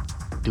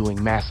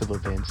 doing massive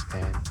events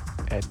and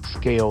at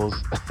scales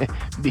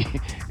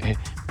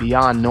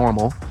beyond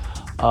normal.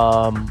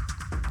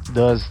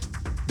 Does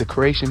the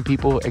Croatian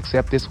people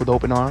accept this with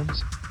open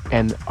arms,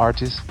 and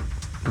artists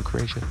in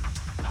Croatia?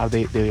 How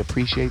they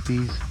appreciate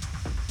these?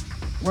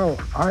 Well,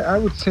 I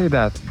would say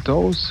that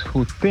those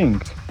who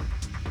think,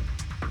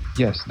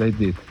 yes, they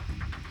did.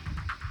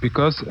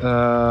 Because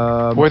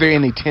were there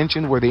any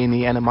tension? Were there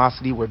any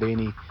animosity? Were there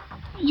any?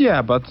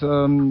 Yeah, but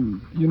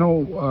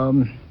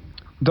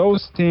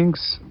those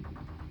things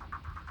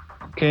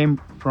came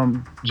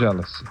from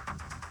jealousy.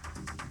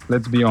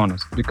 Let's be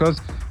honest, because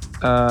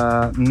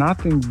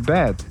nothing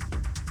bad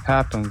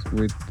happens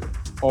with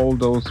all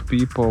those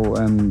people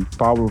and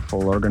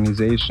powerful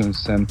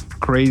organizations and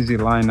crazy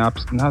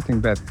lineups. Nothing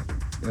bad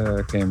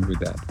came with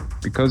that,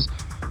 because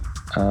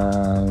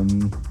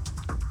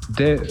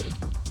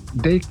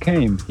they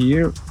came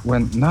here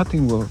when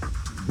nothing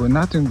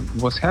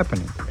was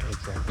happening.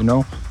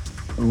 Exactly.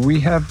 We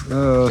have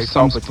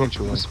some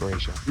potential in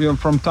Croatia.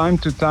 From time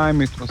to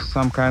time, it was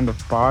some kind of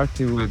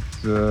party with,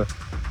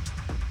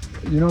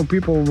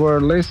 people were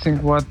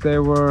listing what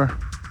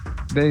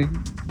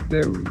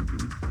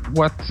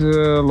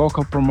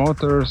local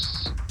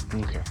promoters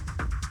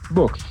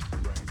booked.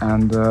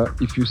 And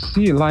if you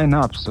see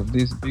lineups of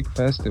these big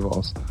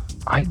festivals,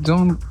 I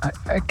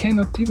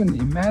cannot even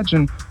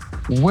imagine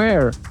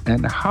where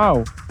and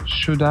how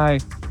should I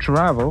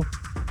travel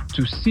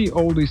to see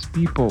all these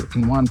people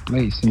in one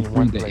place in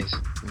 3 days.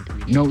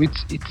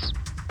 It's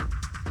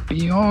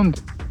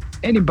beyond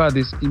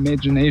anybody's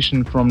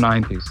imagination from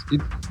 90s.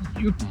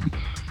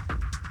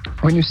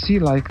 When you see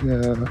like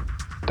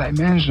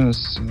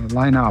Dimensions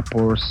lineup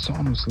or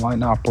Sonus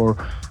lineup, or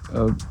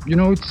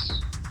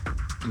it's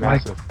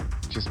massive.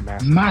 just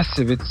massive.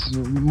 Massive. It's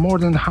more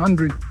than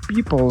 100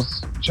 people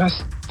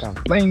just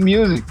playing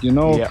music, you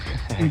know.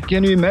 Yeah.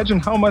 Can you imagine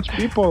how much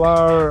people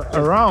are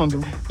around?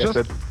 It's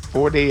a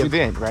 4-day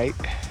event, right?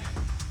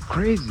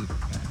 Crazy.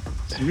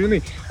 It's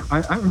really,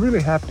 I'm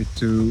really happy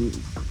to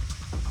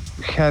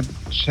had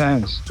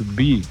chance to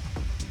be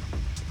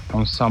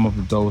on some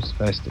of those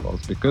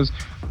festivals, because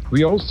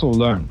we also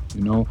learn,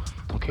 you know.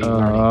 Okay.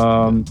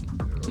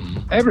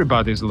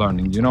 Everybody's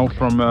learning, you know,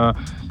 from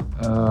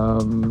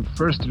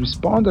first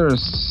responders,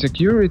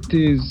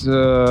 securities,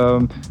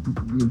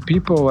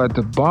 people at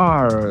the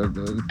bar,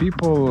 the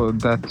people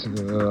that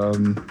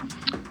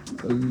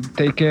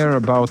take care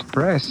about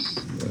press.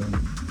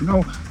 You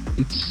know,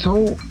 it's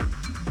so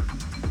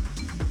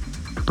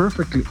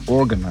perfectly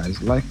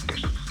organized, like,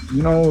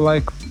 you know,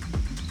 like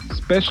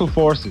special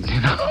forces,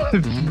 you know.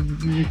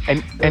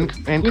 And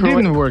it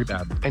didn't work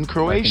that. And back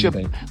in the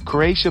day.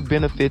 Croatia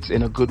benefits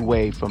in a good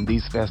way from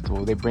these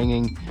festivals. They're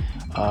bringing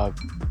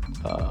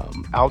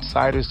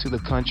outsiders to the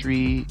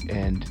country,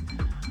 and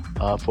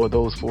for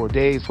those 4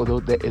 days,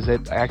 is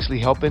it actually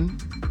helping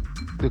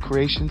the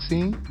Croatian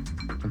scene?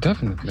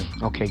 Definitely.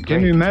 Okay, great.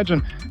 Can you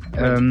imagine?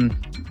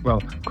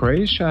 Well,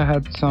 Croatia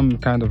had some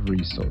kind of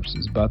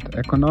resources, but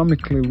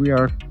economically we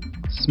are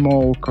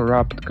small,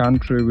 corrupt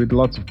country with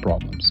lots of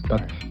problems.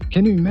 But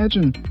can you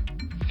imagine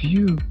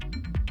few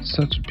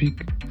such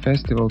big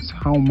festivals,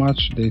 how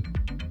much they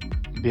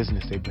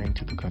business they bring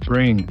to the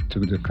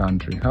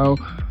country? How,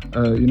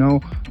 you know,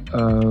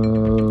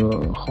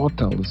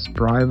 hotels,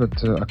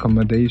 private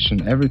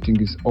accommodation, everything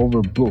is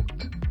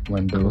overbooked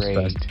when those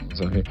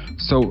festivals are here.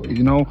 So,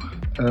 you know,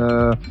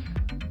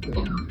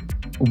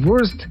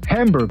 worst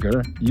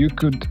hamburger you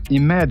could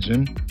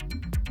imagine,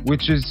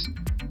 which is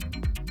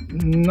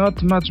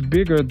not much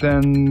bigger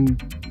than,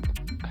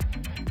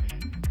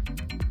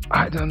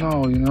 I don't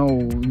know, you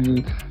know,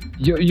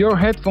 your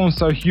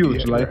headphones are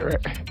huge, like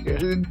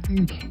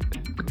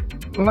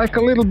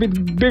a little bit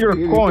bigger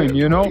coin,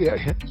 you know.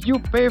 You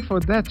pay for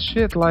that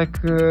shit like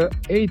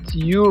 8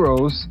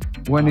 euros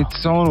when it's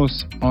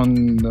Sonus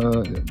on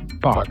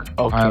Park,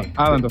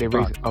 Island of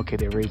Park.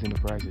 They're raising the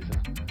prices, huh?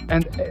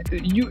 And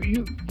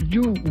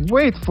you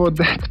wait for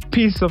that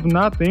piece of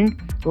nothing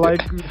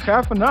like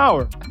half an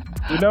hour,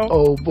 you know.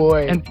 Oh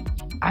boy! And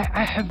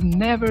I have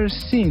never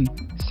seen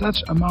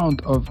such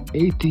amount of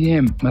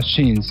ATM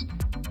machines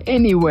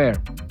anywhere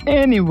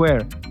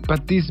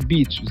but this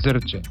beach,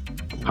 Zrče.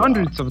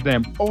 Hundreds of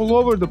them all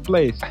over the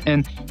place.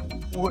 And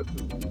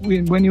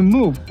when you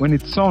move, when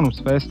it's Sonus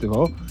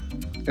Festival,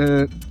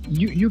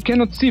 you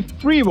cannot see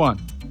free one.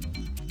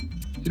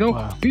 You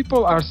know,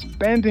 people are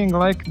spending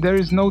like there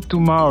is no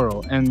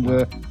tomorrow,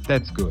 and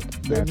that's good.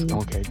 That's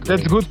okay. Great.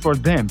 That's good for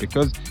them,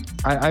 because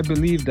I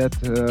believe that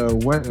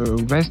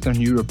Western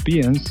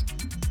Europeans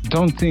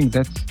don't think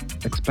that's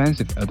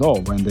expensive at all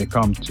when they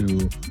come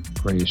to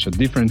Croatia.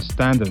 Different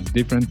standards,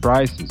 different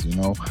prices, you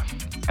know,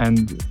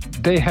 and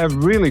they have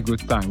really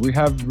good time. We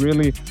have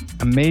really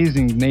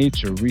amazing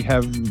nature. We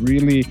have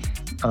really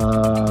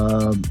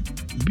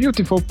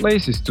beautiful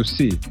places to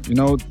see. You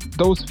know,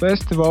 those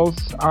festivals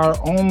are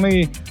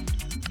only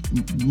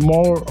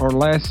more or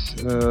less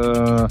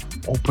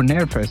open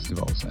air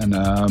festivals, and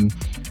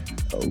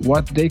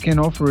what they can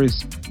offer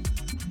is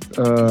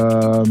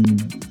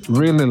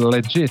really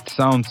legit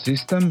sound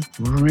system,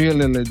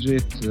 really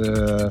legit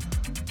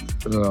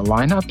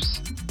lineups,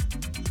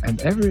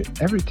 and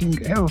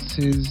everything else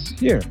is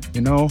here,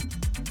 you know,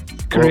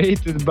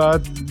 created by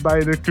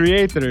the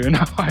creator, you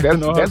know.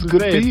 That's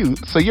good for you.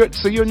 So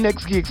your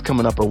next gig's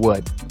coming up, or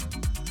what?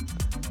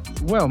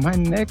 Well, my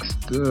next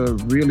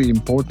really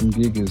important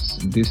gig is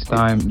this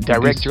time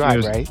Direct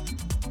Drive, right?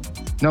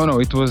 No,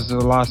 it was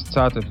last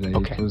Saturday.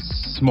 Okay. It was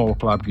small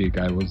club gig.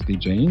 I was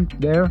DJing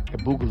there.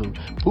 Boogaloo.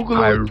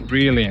 I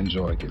really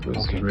enjoyed it. It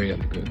was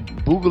really good.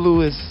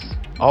 Boogaloo is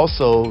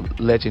also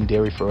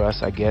legendary for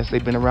us, I guess.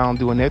 They've been around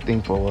doing their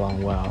thing for a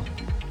long while.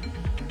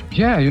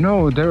 Yeah, you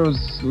know, there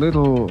was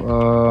little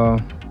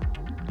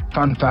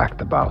fun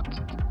fact about it.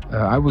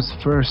 I was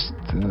first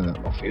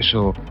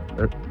official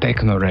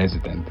techno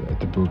resident at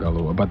the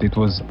Boogaloo, but it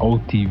was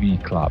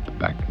OTV club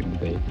back in the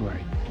day.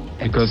 Right.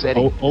 Because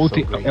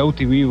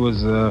OTV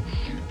was a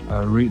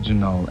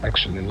regional,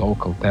 actually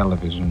local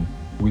television,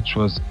 which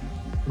was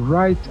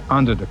right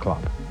under the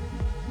club.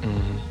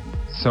 Mm-hmm.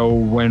 So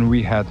when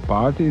we had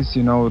parties,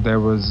 you know, there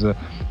was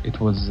it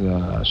was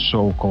a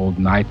show called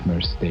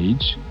Nightmare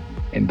Stage,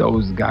 and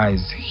those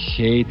guys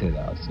hated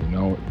us, you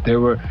know. They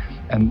were,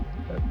 and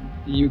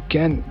you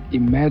can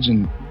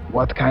imagine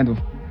what kind of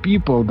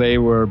people they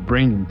were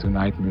bringing to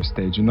Nightmare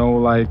Stage, you know,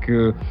 like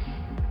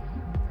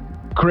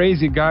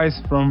crazy guys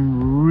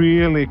from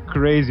really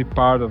crazy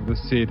part of the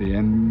city,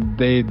 and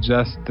they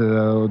just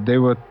they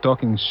were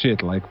talking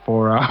shit like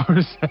 4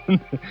 hours,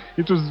 and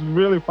it was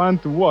really fun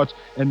to watch.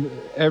 And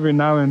every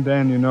now and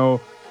then, you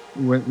know,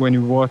 when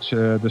you watch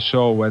the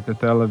show at the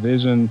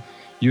television,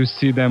 you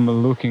see them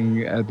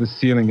looking at the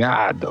ceiling.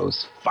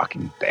 Those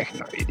fucking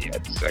techno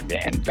idiots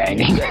again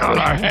banging on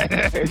our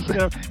heads.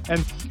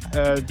 And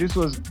this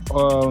was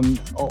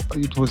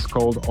it was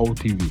called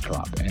OTV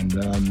Club, and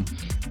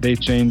they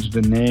changed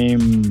the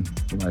name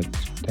like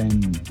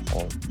 10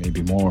 or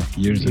maybe more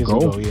years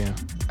ago. Yeah.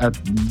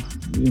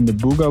 In the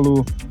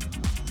Boogaloo.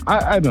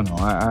 I don't know.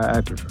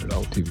 I prefer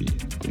OTV.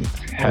 It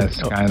has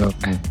kind of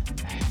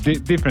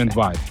different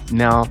vibe.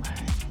 Now,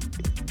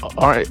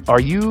 are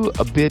you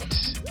a bit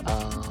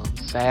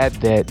sad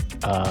that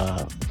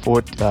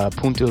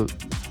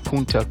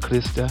Punta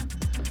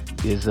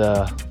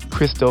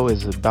Cristo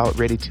is about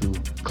ready to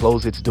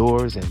close its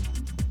doors and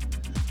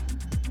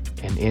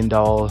end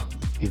all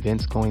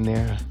events going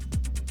there?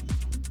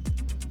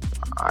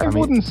 I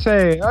wouldn't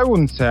say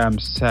I'm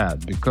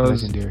sad,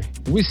 because legendary.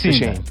 We've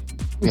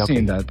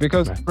seen that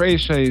because right.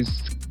 Croatia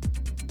is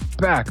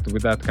packed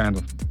with that kind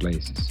of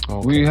places.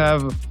 Okay. We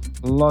have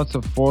lots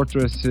of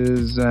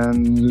fortresses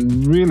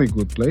and really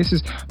good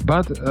places,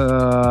 but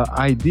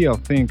ideal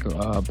thing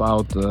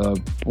about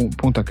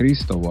Punta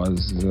Cristo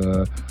was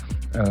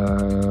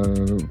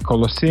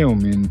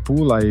Colosseum in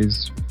Pula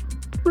is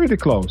pretty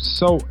close.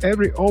 So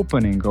every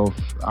opening of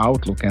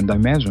Outlook and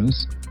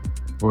Dimensions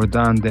were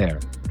done there.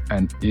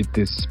 And it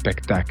is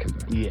spectacular.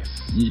 Yes.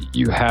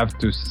 You have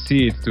to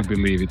see it to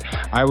believe it.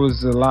 I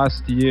was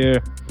last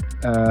year,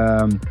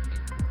 I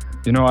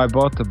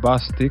bought a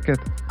bus ticket.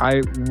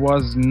 I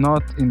was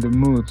not in the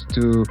mood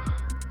to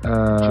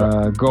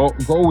go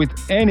with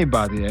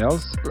anybody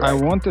else. Right. I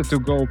wanted to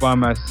go by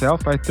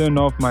myself. I turned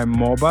off my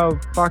mobile.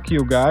 Fuck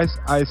you guys.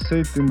 I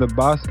sit in the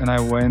bus and I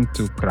went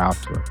to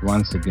Kraftwerk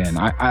once again.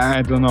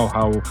 I don't know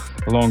how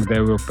long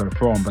they will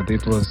perform, but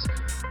it was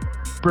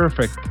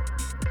perfect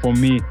for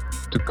me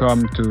to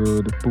come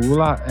to the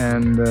Pula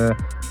and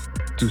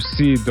to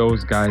see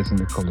those guys in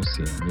the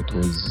Colosseum. It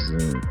was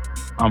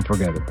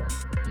unforgettable,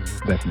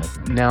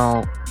 definitely.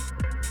 Now,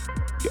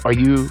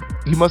 you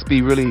must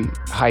be really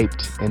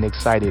hyped and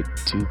excited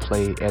to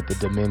play at the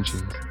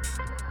Dimensions.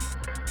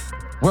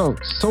 Well,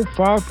 so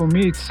far for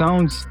me it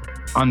sounds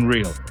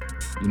unreal,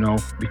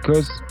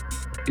 because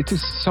it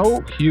is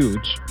so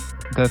huge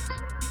that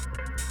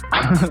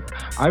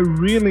I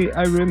really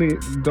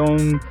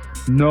don't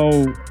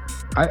know.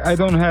 I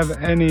don't have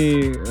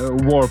any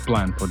war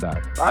plan for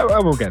that. I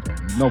will get one,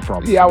 no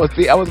problem. Yeah, I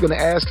was going to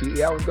ask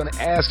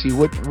you.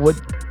 What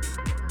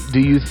do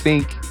you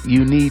think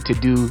you need to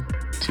do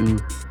to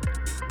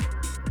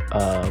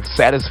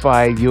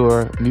satisfy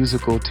your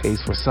musical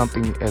taste for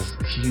something as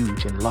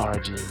huge and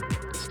large and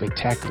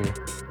spectacular?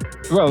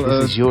 Well,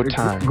 this is your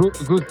time.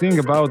 Good thing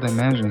about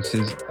Dimensions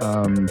is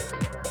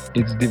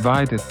it's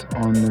divided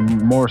on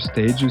more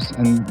stages,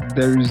 and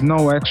there is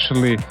no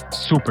actually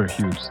super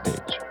huge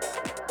stage,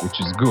 which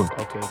is good.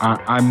 Okay.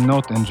 I'm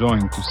not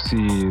enjoying to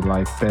see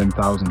like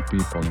 10,000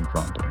 people in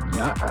front of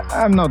me.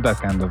 I'm not that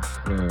kind of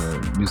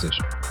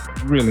musician,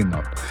 really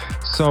not.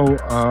 So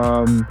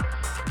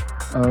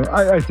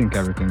I think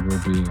everything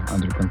will be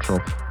under control.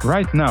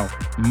 Right now,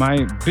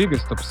 my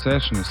biggest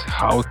obsession is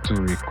how to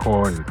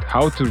record it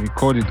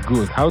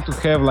good, how to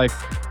have like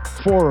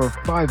 4 or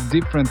 5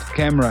 different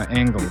camera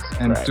angles,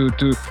 and right.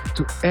 to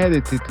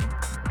edit it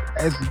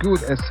as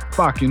good as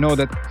fuck,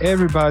 that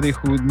everybody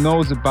who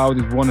knows about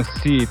it want to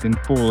see it in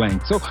full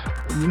length. So,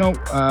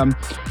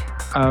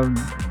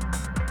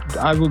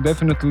 I will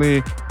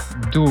definitely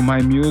do my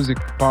music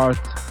part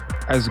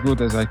as good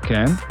as I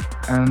can,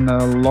 and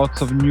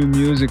lots of new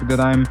music that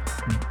I'm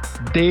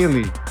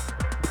daily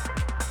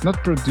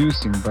not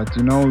producing, but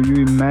you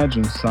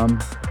imagine some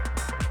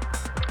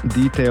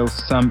details,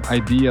 some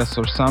ideas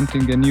or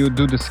something, and you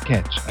do the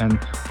sketch, and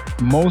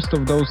most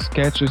of those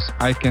sketches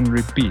I can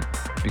repeat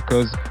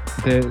because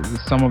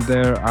some of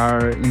them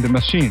are in the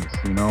machines,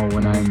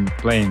 when I'm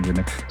playing with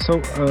them. So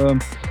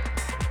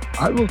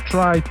I will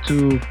try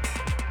to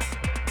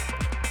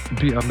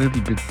be a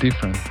little bit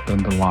different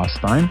than the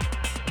last time,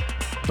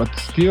 but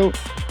still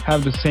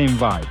have the same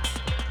vibe,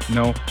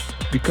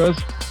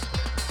 because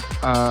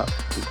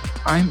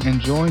I'm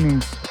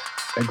enjoying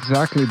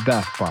exactly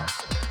that part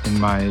in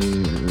my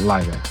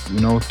live act,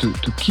 to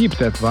keep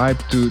that vibe,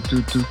 to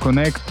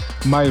connect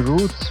my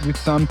roots with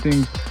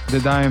something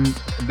that I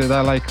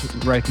like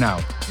right now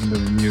in the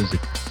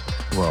music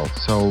world.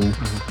 So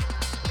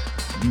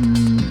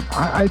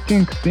I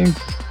think things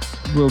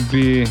will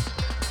be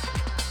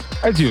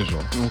as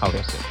usual.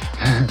 Okay.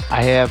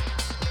 I have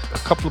a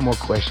couple more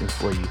questions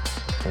for you,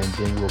 and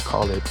then we'll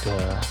call it.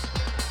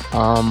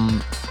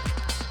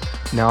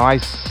 Now I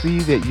see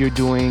that you're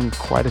doing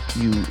quite a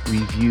few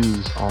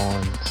reviews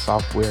on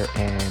software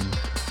and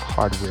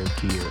hardware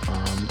gear.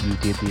 You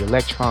did the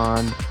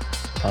Electron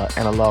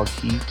Analog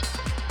Heat,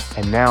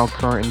 and now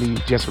currently,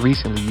 just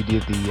recently, you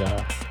did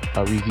the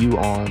review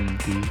on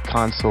the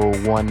Console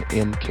 1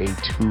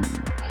 MK2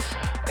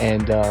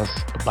 and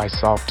by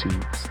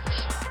Softtubes.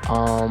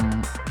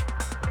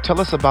 Tell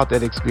us about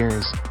that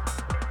experience.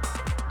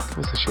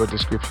 Give us a short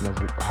description of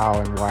how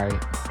and why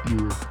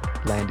you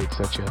landed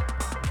such a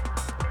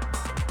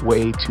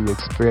way to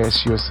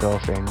express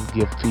yourself and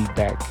give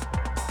feedback.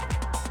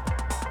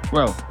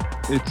 Well,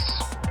 it's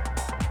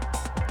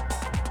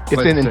It's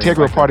let's an say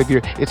integral like part of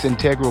your. It's an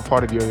integral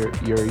part of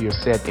your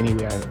set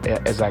anyway,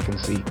 as I can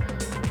see,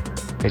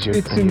 as your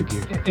it's on your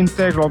gear.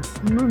 integral.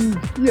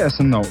 Yes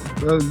and no.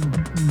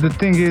 The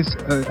thing is,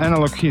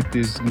 analog hit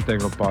is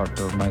integral part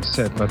of my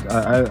set, but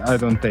I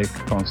don't take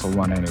console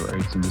one anywhere.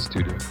 It's in the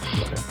studio.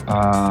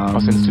 Okay.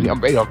 Also in the studio.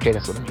 Okay,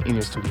 that's what I mean. In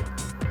your studio.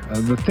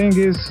 The thing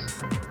is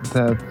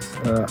that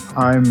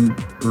I'm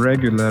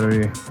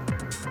regularly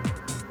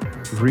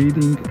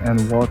reading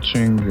and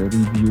watching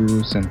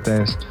reviews and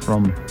tests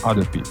from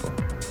other people,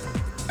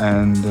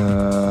 and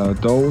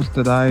those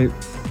that I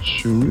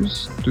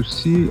choose to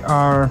see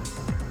are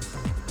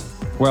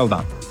well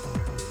done.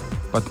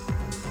 But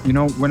you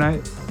know, when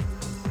I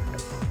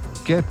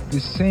get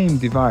the same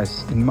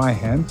device in my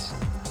hands,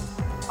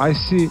 I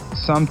see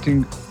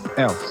something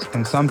else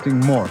and something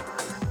more.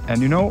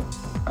 And you know,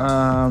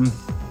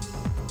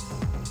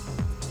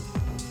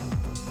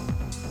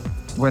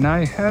 when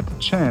I had the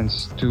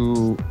chance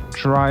to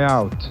try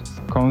out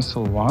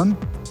console one,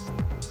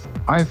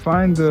 I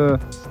find a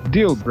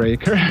deal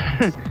breaker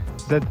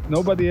that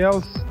nobody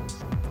else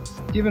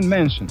even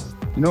mentioned.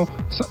 You know,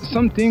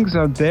 some things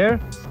are there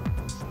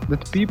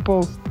that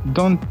people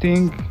don't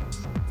think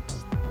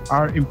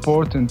are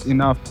important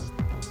enough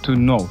to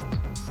note.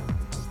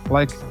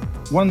 Like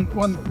one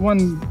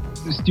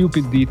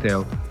stupid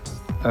detail.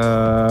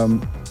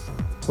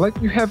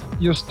 Like you have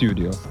your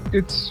studio.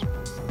 It's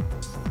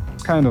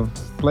kind of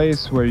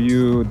place where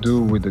you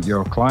do with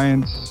your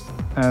clients,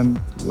 and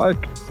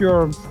like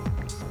you're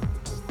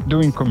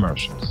doing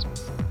commercials.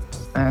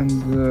 And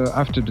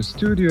after the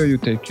studio, you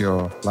take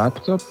your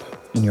laptop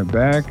in your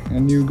bag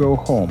and you go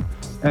home.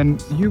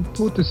 And you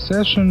put a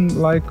session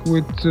like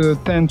with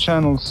 10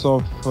 channels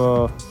of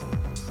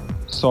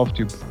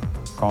Softube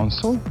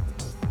console.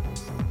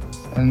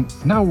 And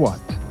now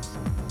what?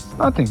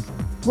 Nothing.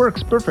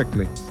 Works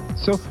perfectly.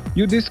 So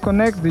you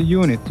disconnect the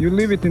unit, you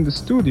leave it in the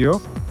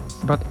studio,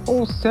 but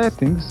all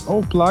settings,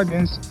 all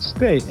plugins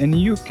stay, and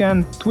you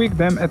can tweak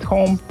them at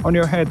home on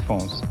your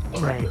headphones.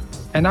 Right.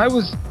 And I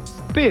was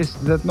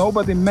pissed that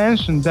nobody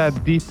mentioned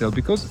that detail,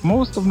 because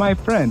most of my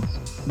friends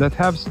that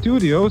have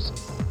studios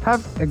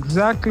have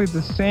exactly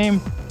the same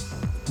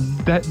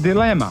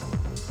dilemma.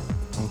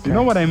 Okay. You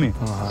know what I mean?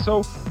 Uh-huh.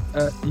 So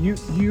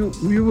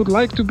you would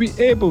like to be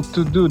able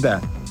to do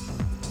that,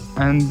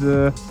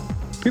 and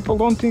people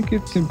don't think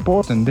it's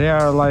important. They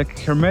are like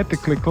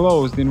hermetically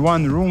closed in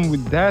one room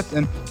with that,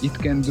 and it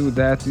can do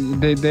that.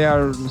 They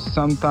are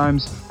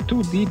sometimes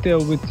too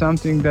detailed with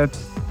something that,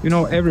 you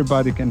know,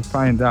 everybody can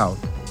find out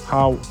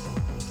how it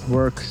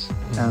works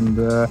and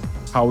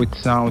how it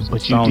sounds.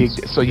 But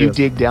you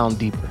dig down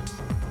deeper.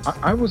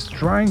 I was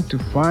trying to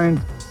find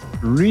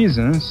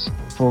reasons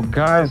for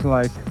guys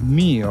like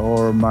me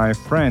or my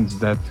friends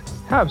that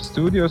have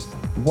studios.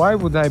 Why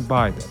would I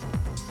buy that?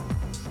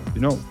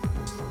 You know,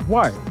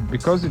 why?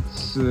 Because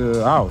it's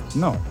out?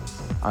 No,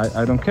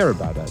 I don't care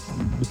about that.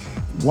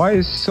 Why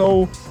is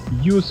so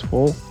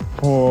useful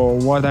for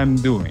what I'm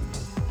doing?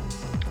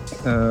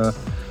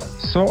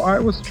 So I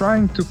was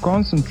trying to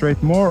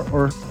concentrate more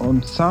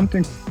on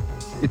something.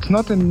 It's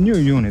not a new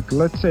unit.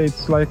 Let's say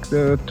it's like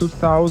the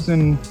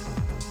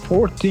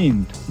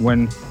 2014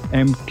 when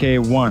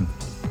MK1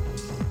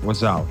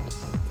 was out,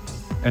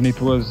 and it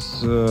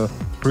was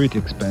pretty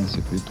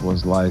expensive. It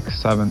was like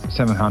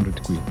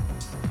 700 quid.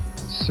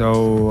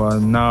 So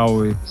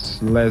now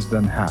it's less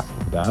than half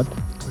of that,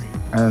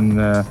 and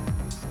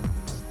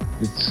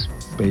it's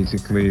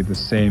basically the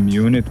same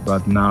unit,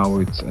 but now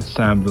it's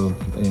assembled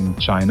in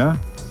China,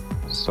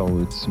 so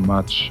it's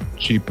much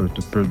cheaper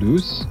to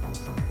produce.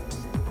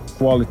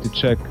 Quality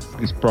check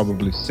is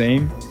probably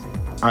same.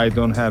 I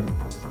don't have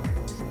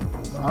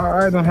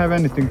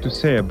anything to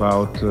say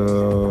about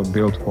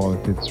build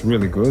quality. It's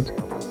really good.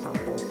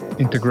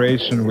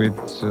 Integration with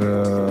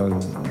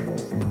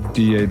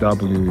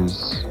DAW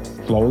is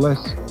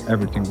flawless.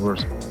 Everything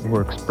works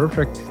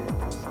perfect.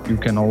 You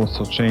can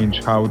also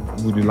change how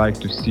would you like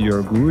to see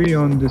your GUI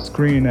on the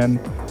screen, and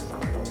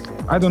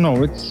I don't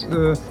know, it's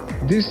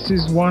this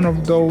is one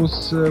of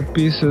those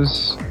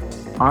pieces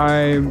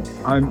I'm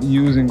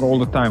using all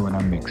the time when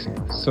I'm mixing,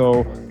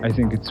 so I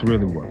think it's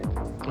really worth it.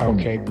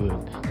 Okay, good.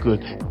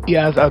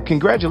 Yeah,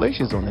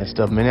 congratulations on that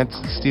stuff, man. That's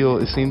still,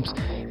 it seems,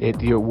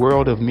 your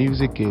world of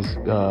music is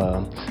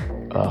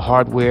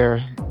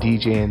hardware,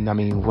 DJing. I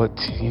mean,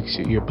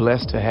 you're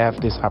blessed to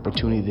have this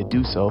opportunity to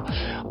do so.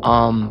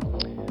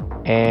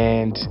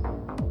 And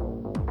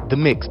the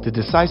mix, the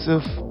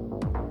Decisive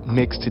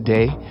mix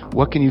today.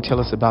 What can you tell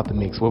us about the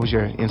mix? What was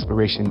your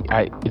inspiration?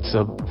 It's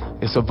a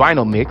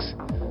vinyl mix.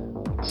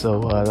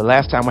 So the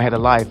last time I had a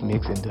live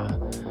mix, and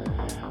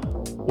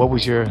what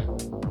was your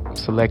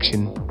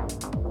selection?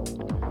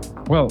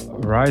 Well,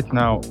 right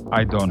now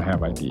I don't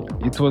have idea.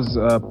 It was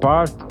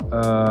part.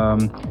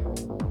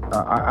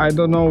 I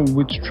don't know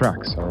which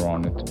tracks are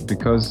on it,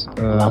 because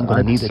I'm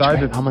gonna need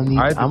decided the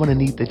track. I'm gonna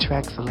need the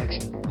track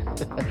selection.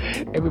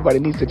 Everybody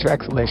needs the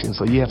track selection,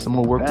 so you have some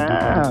more work to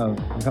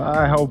do.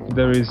 I hope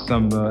there is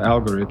some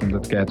algorithm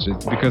that catches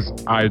it because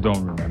I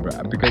don't remember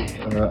because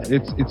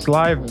it's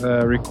live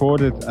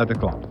recorded at the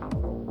club.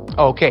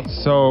 Okay.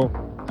 So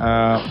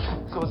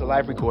It's a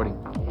live recording.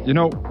 you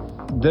know,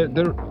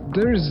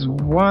 there is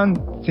one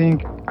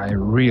thing I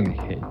really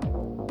hate.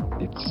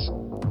 It's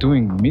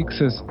doing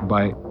mixes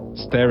by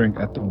staring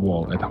at the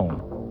wall at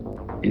home.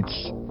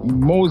 It's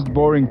most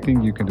boring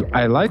thing you can do.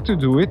 I like to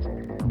do it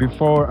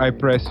before I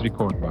press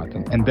record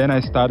button, and then I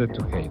started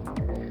to hate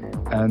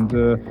it. And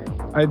the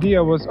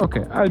idea was,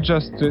 okay, I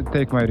just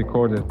take my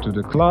recorder to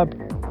the club.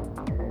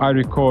 I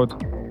record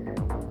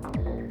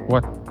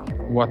what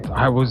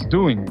I was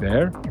doing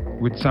there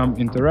with some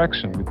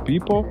interaction with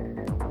people,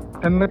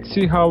 and let's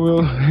see how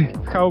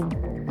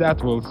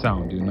that will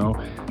sound, you know.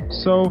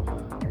 So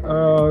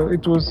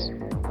it was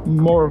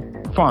more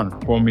fun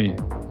for me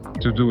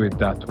to do it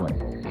that way.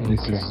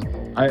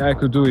 I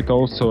could do it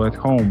also at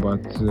home,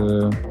 but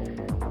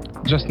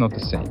just not the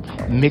same.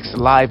 Mixed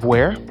live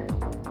where?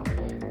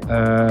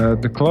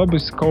 The club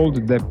is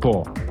called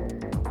Depot.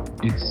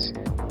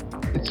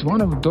 It's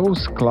one of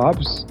those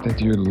clubs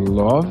that you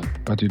love,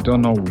 but you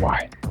don't know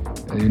why.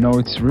 You know,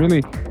 it's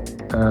really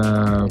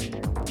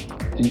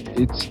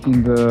it's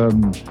in the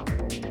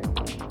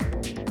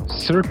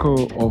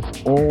circle of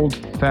old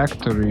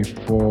factory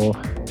for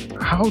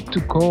how do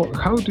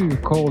you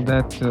call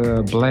that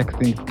black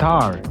thing?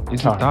 Tar.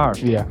 Is it tar?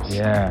 Yeah.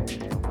 Yeah.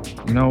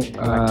 You know,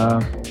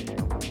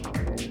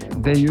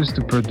 they used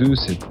to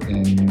produce it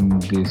in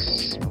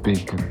this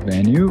big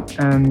venue,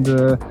 and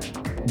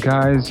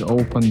guys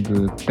opened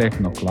the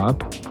techno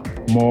club.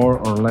 More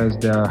or less,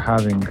 they are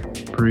having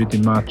pretty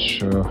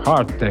much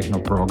hard techno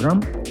program,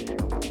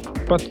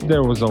 but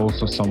there was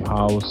also some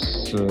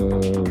house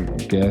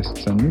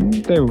guests, and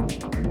they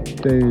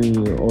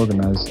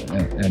organize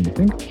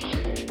anything.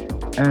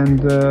 And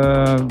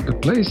the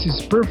place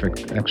is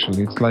perfect,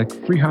 actually. It's like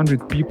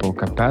 300 people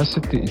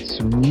capacity. It's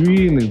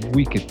really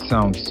wicked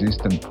sound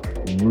system,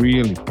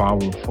 really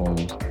powerful,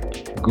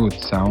 good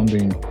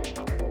sounding.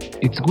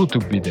 It's good to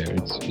be there.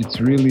 It's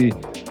really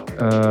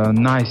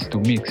nice to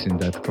mix in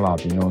that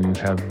club. You know, you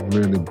have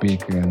really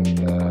big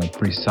and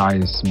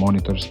precise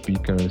monitor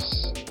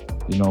speakers.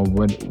 You know,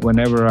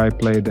 whenever I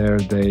play there,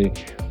 they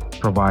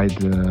provide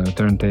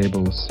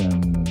turntables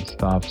and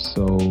stuff.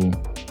 So,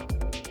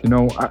 you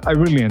know, I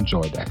really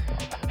enjoy that.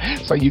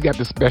 So you got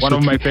the special. One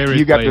of my favorite.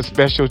 You got places. the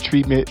special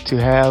treatment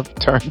to have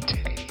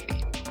turntables.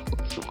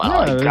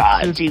 Oh my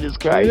God, Jesus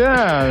Christ!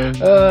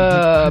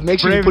 Yeah. Make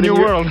sure you Brave put new in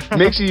your, world.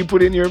 make sure you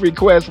put in your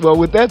request. Well,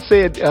 with that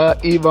said,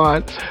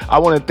 Ivan, I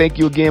want to thank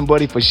you again,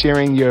 buddy, for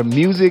sharing your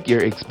music,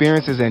 your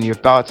experiences, and your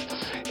thoughts.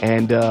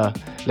 And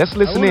let's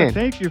listen in.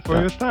 Thank you for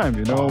your time.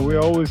 You know, we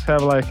always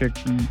have like a,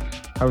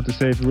 how to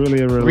say it,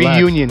 really a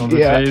relaxed Reunion.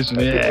 conversation.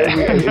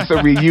 It's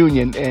a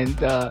reunion,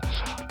 and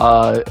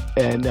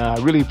I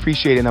really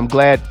appreciate it. And I'm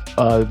glad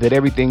that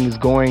everything is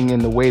going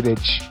in the way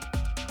that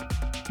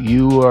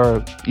you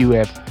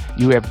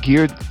have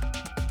geared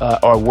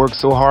or worked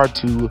so hard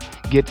to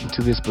get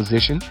into this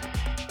position.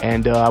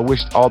 And I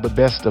wish all the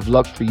best of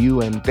luck for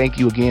you. And thank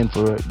you again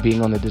for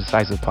being on the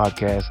Decisive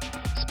Podcast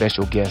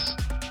special guest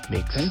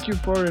mix. Thank you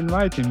for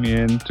inviting me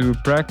and to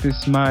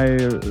practice my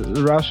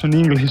Russian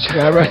English.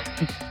 All right.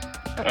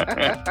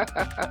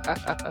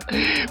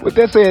 With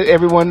that said,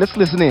 everyone, let's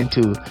listen in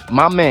to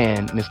my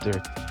man, Mr.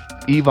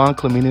 Ivan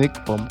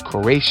Kleminovic from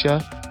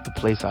Croatia, the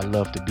place I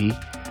love to be,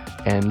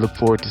 and look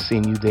forward to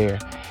seeing you there.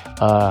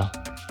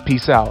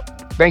 Peace out.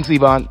 Thanks,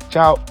 Ivan.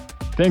 Ciao.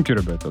 Thank you,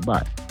 Roberto.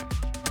 Bye.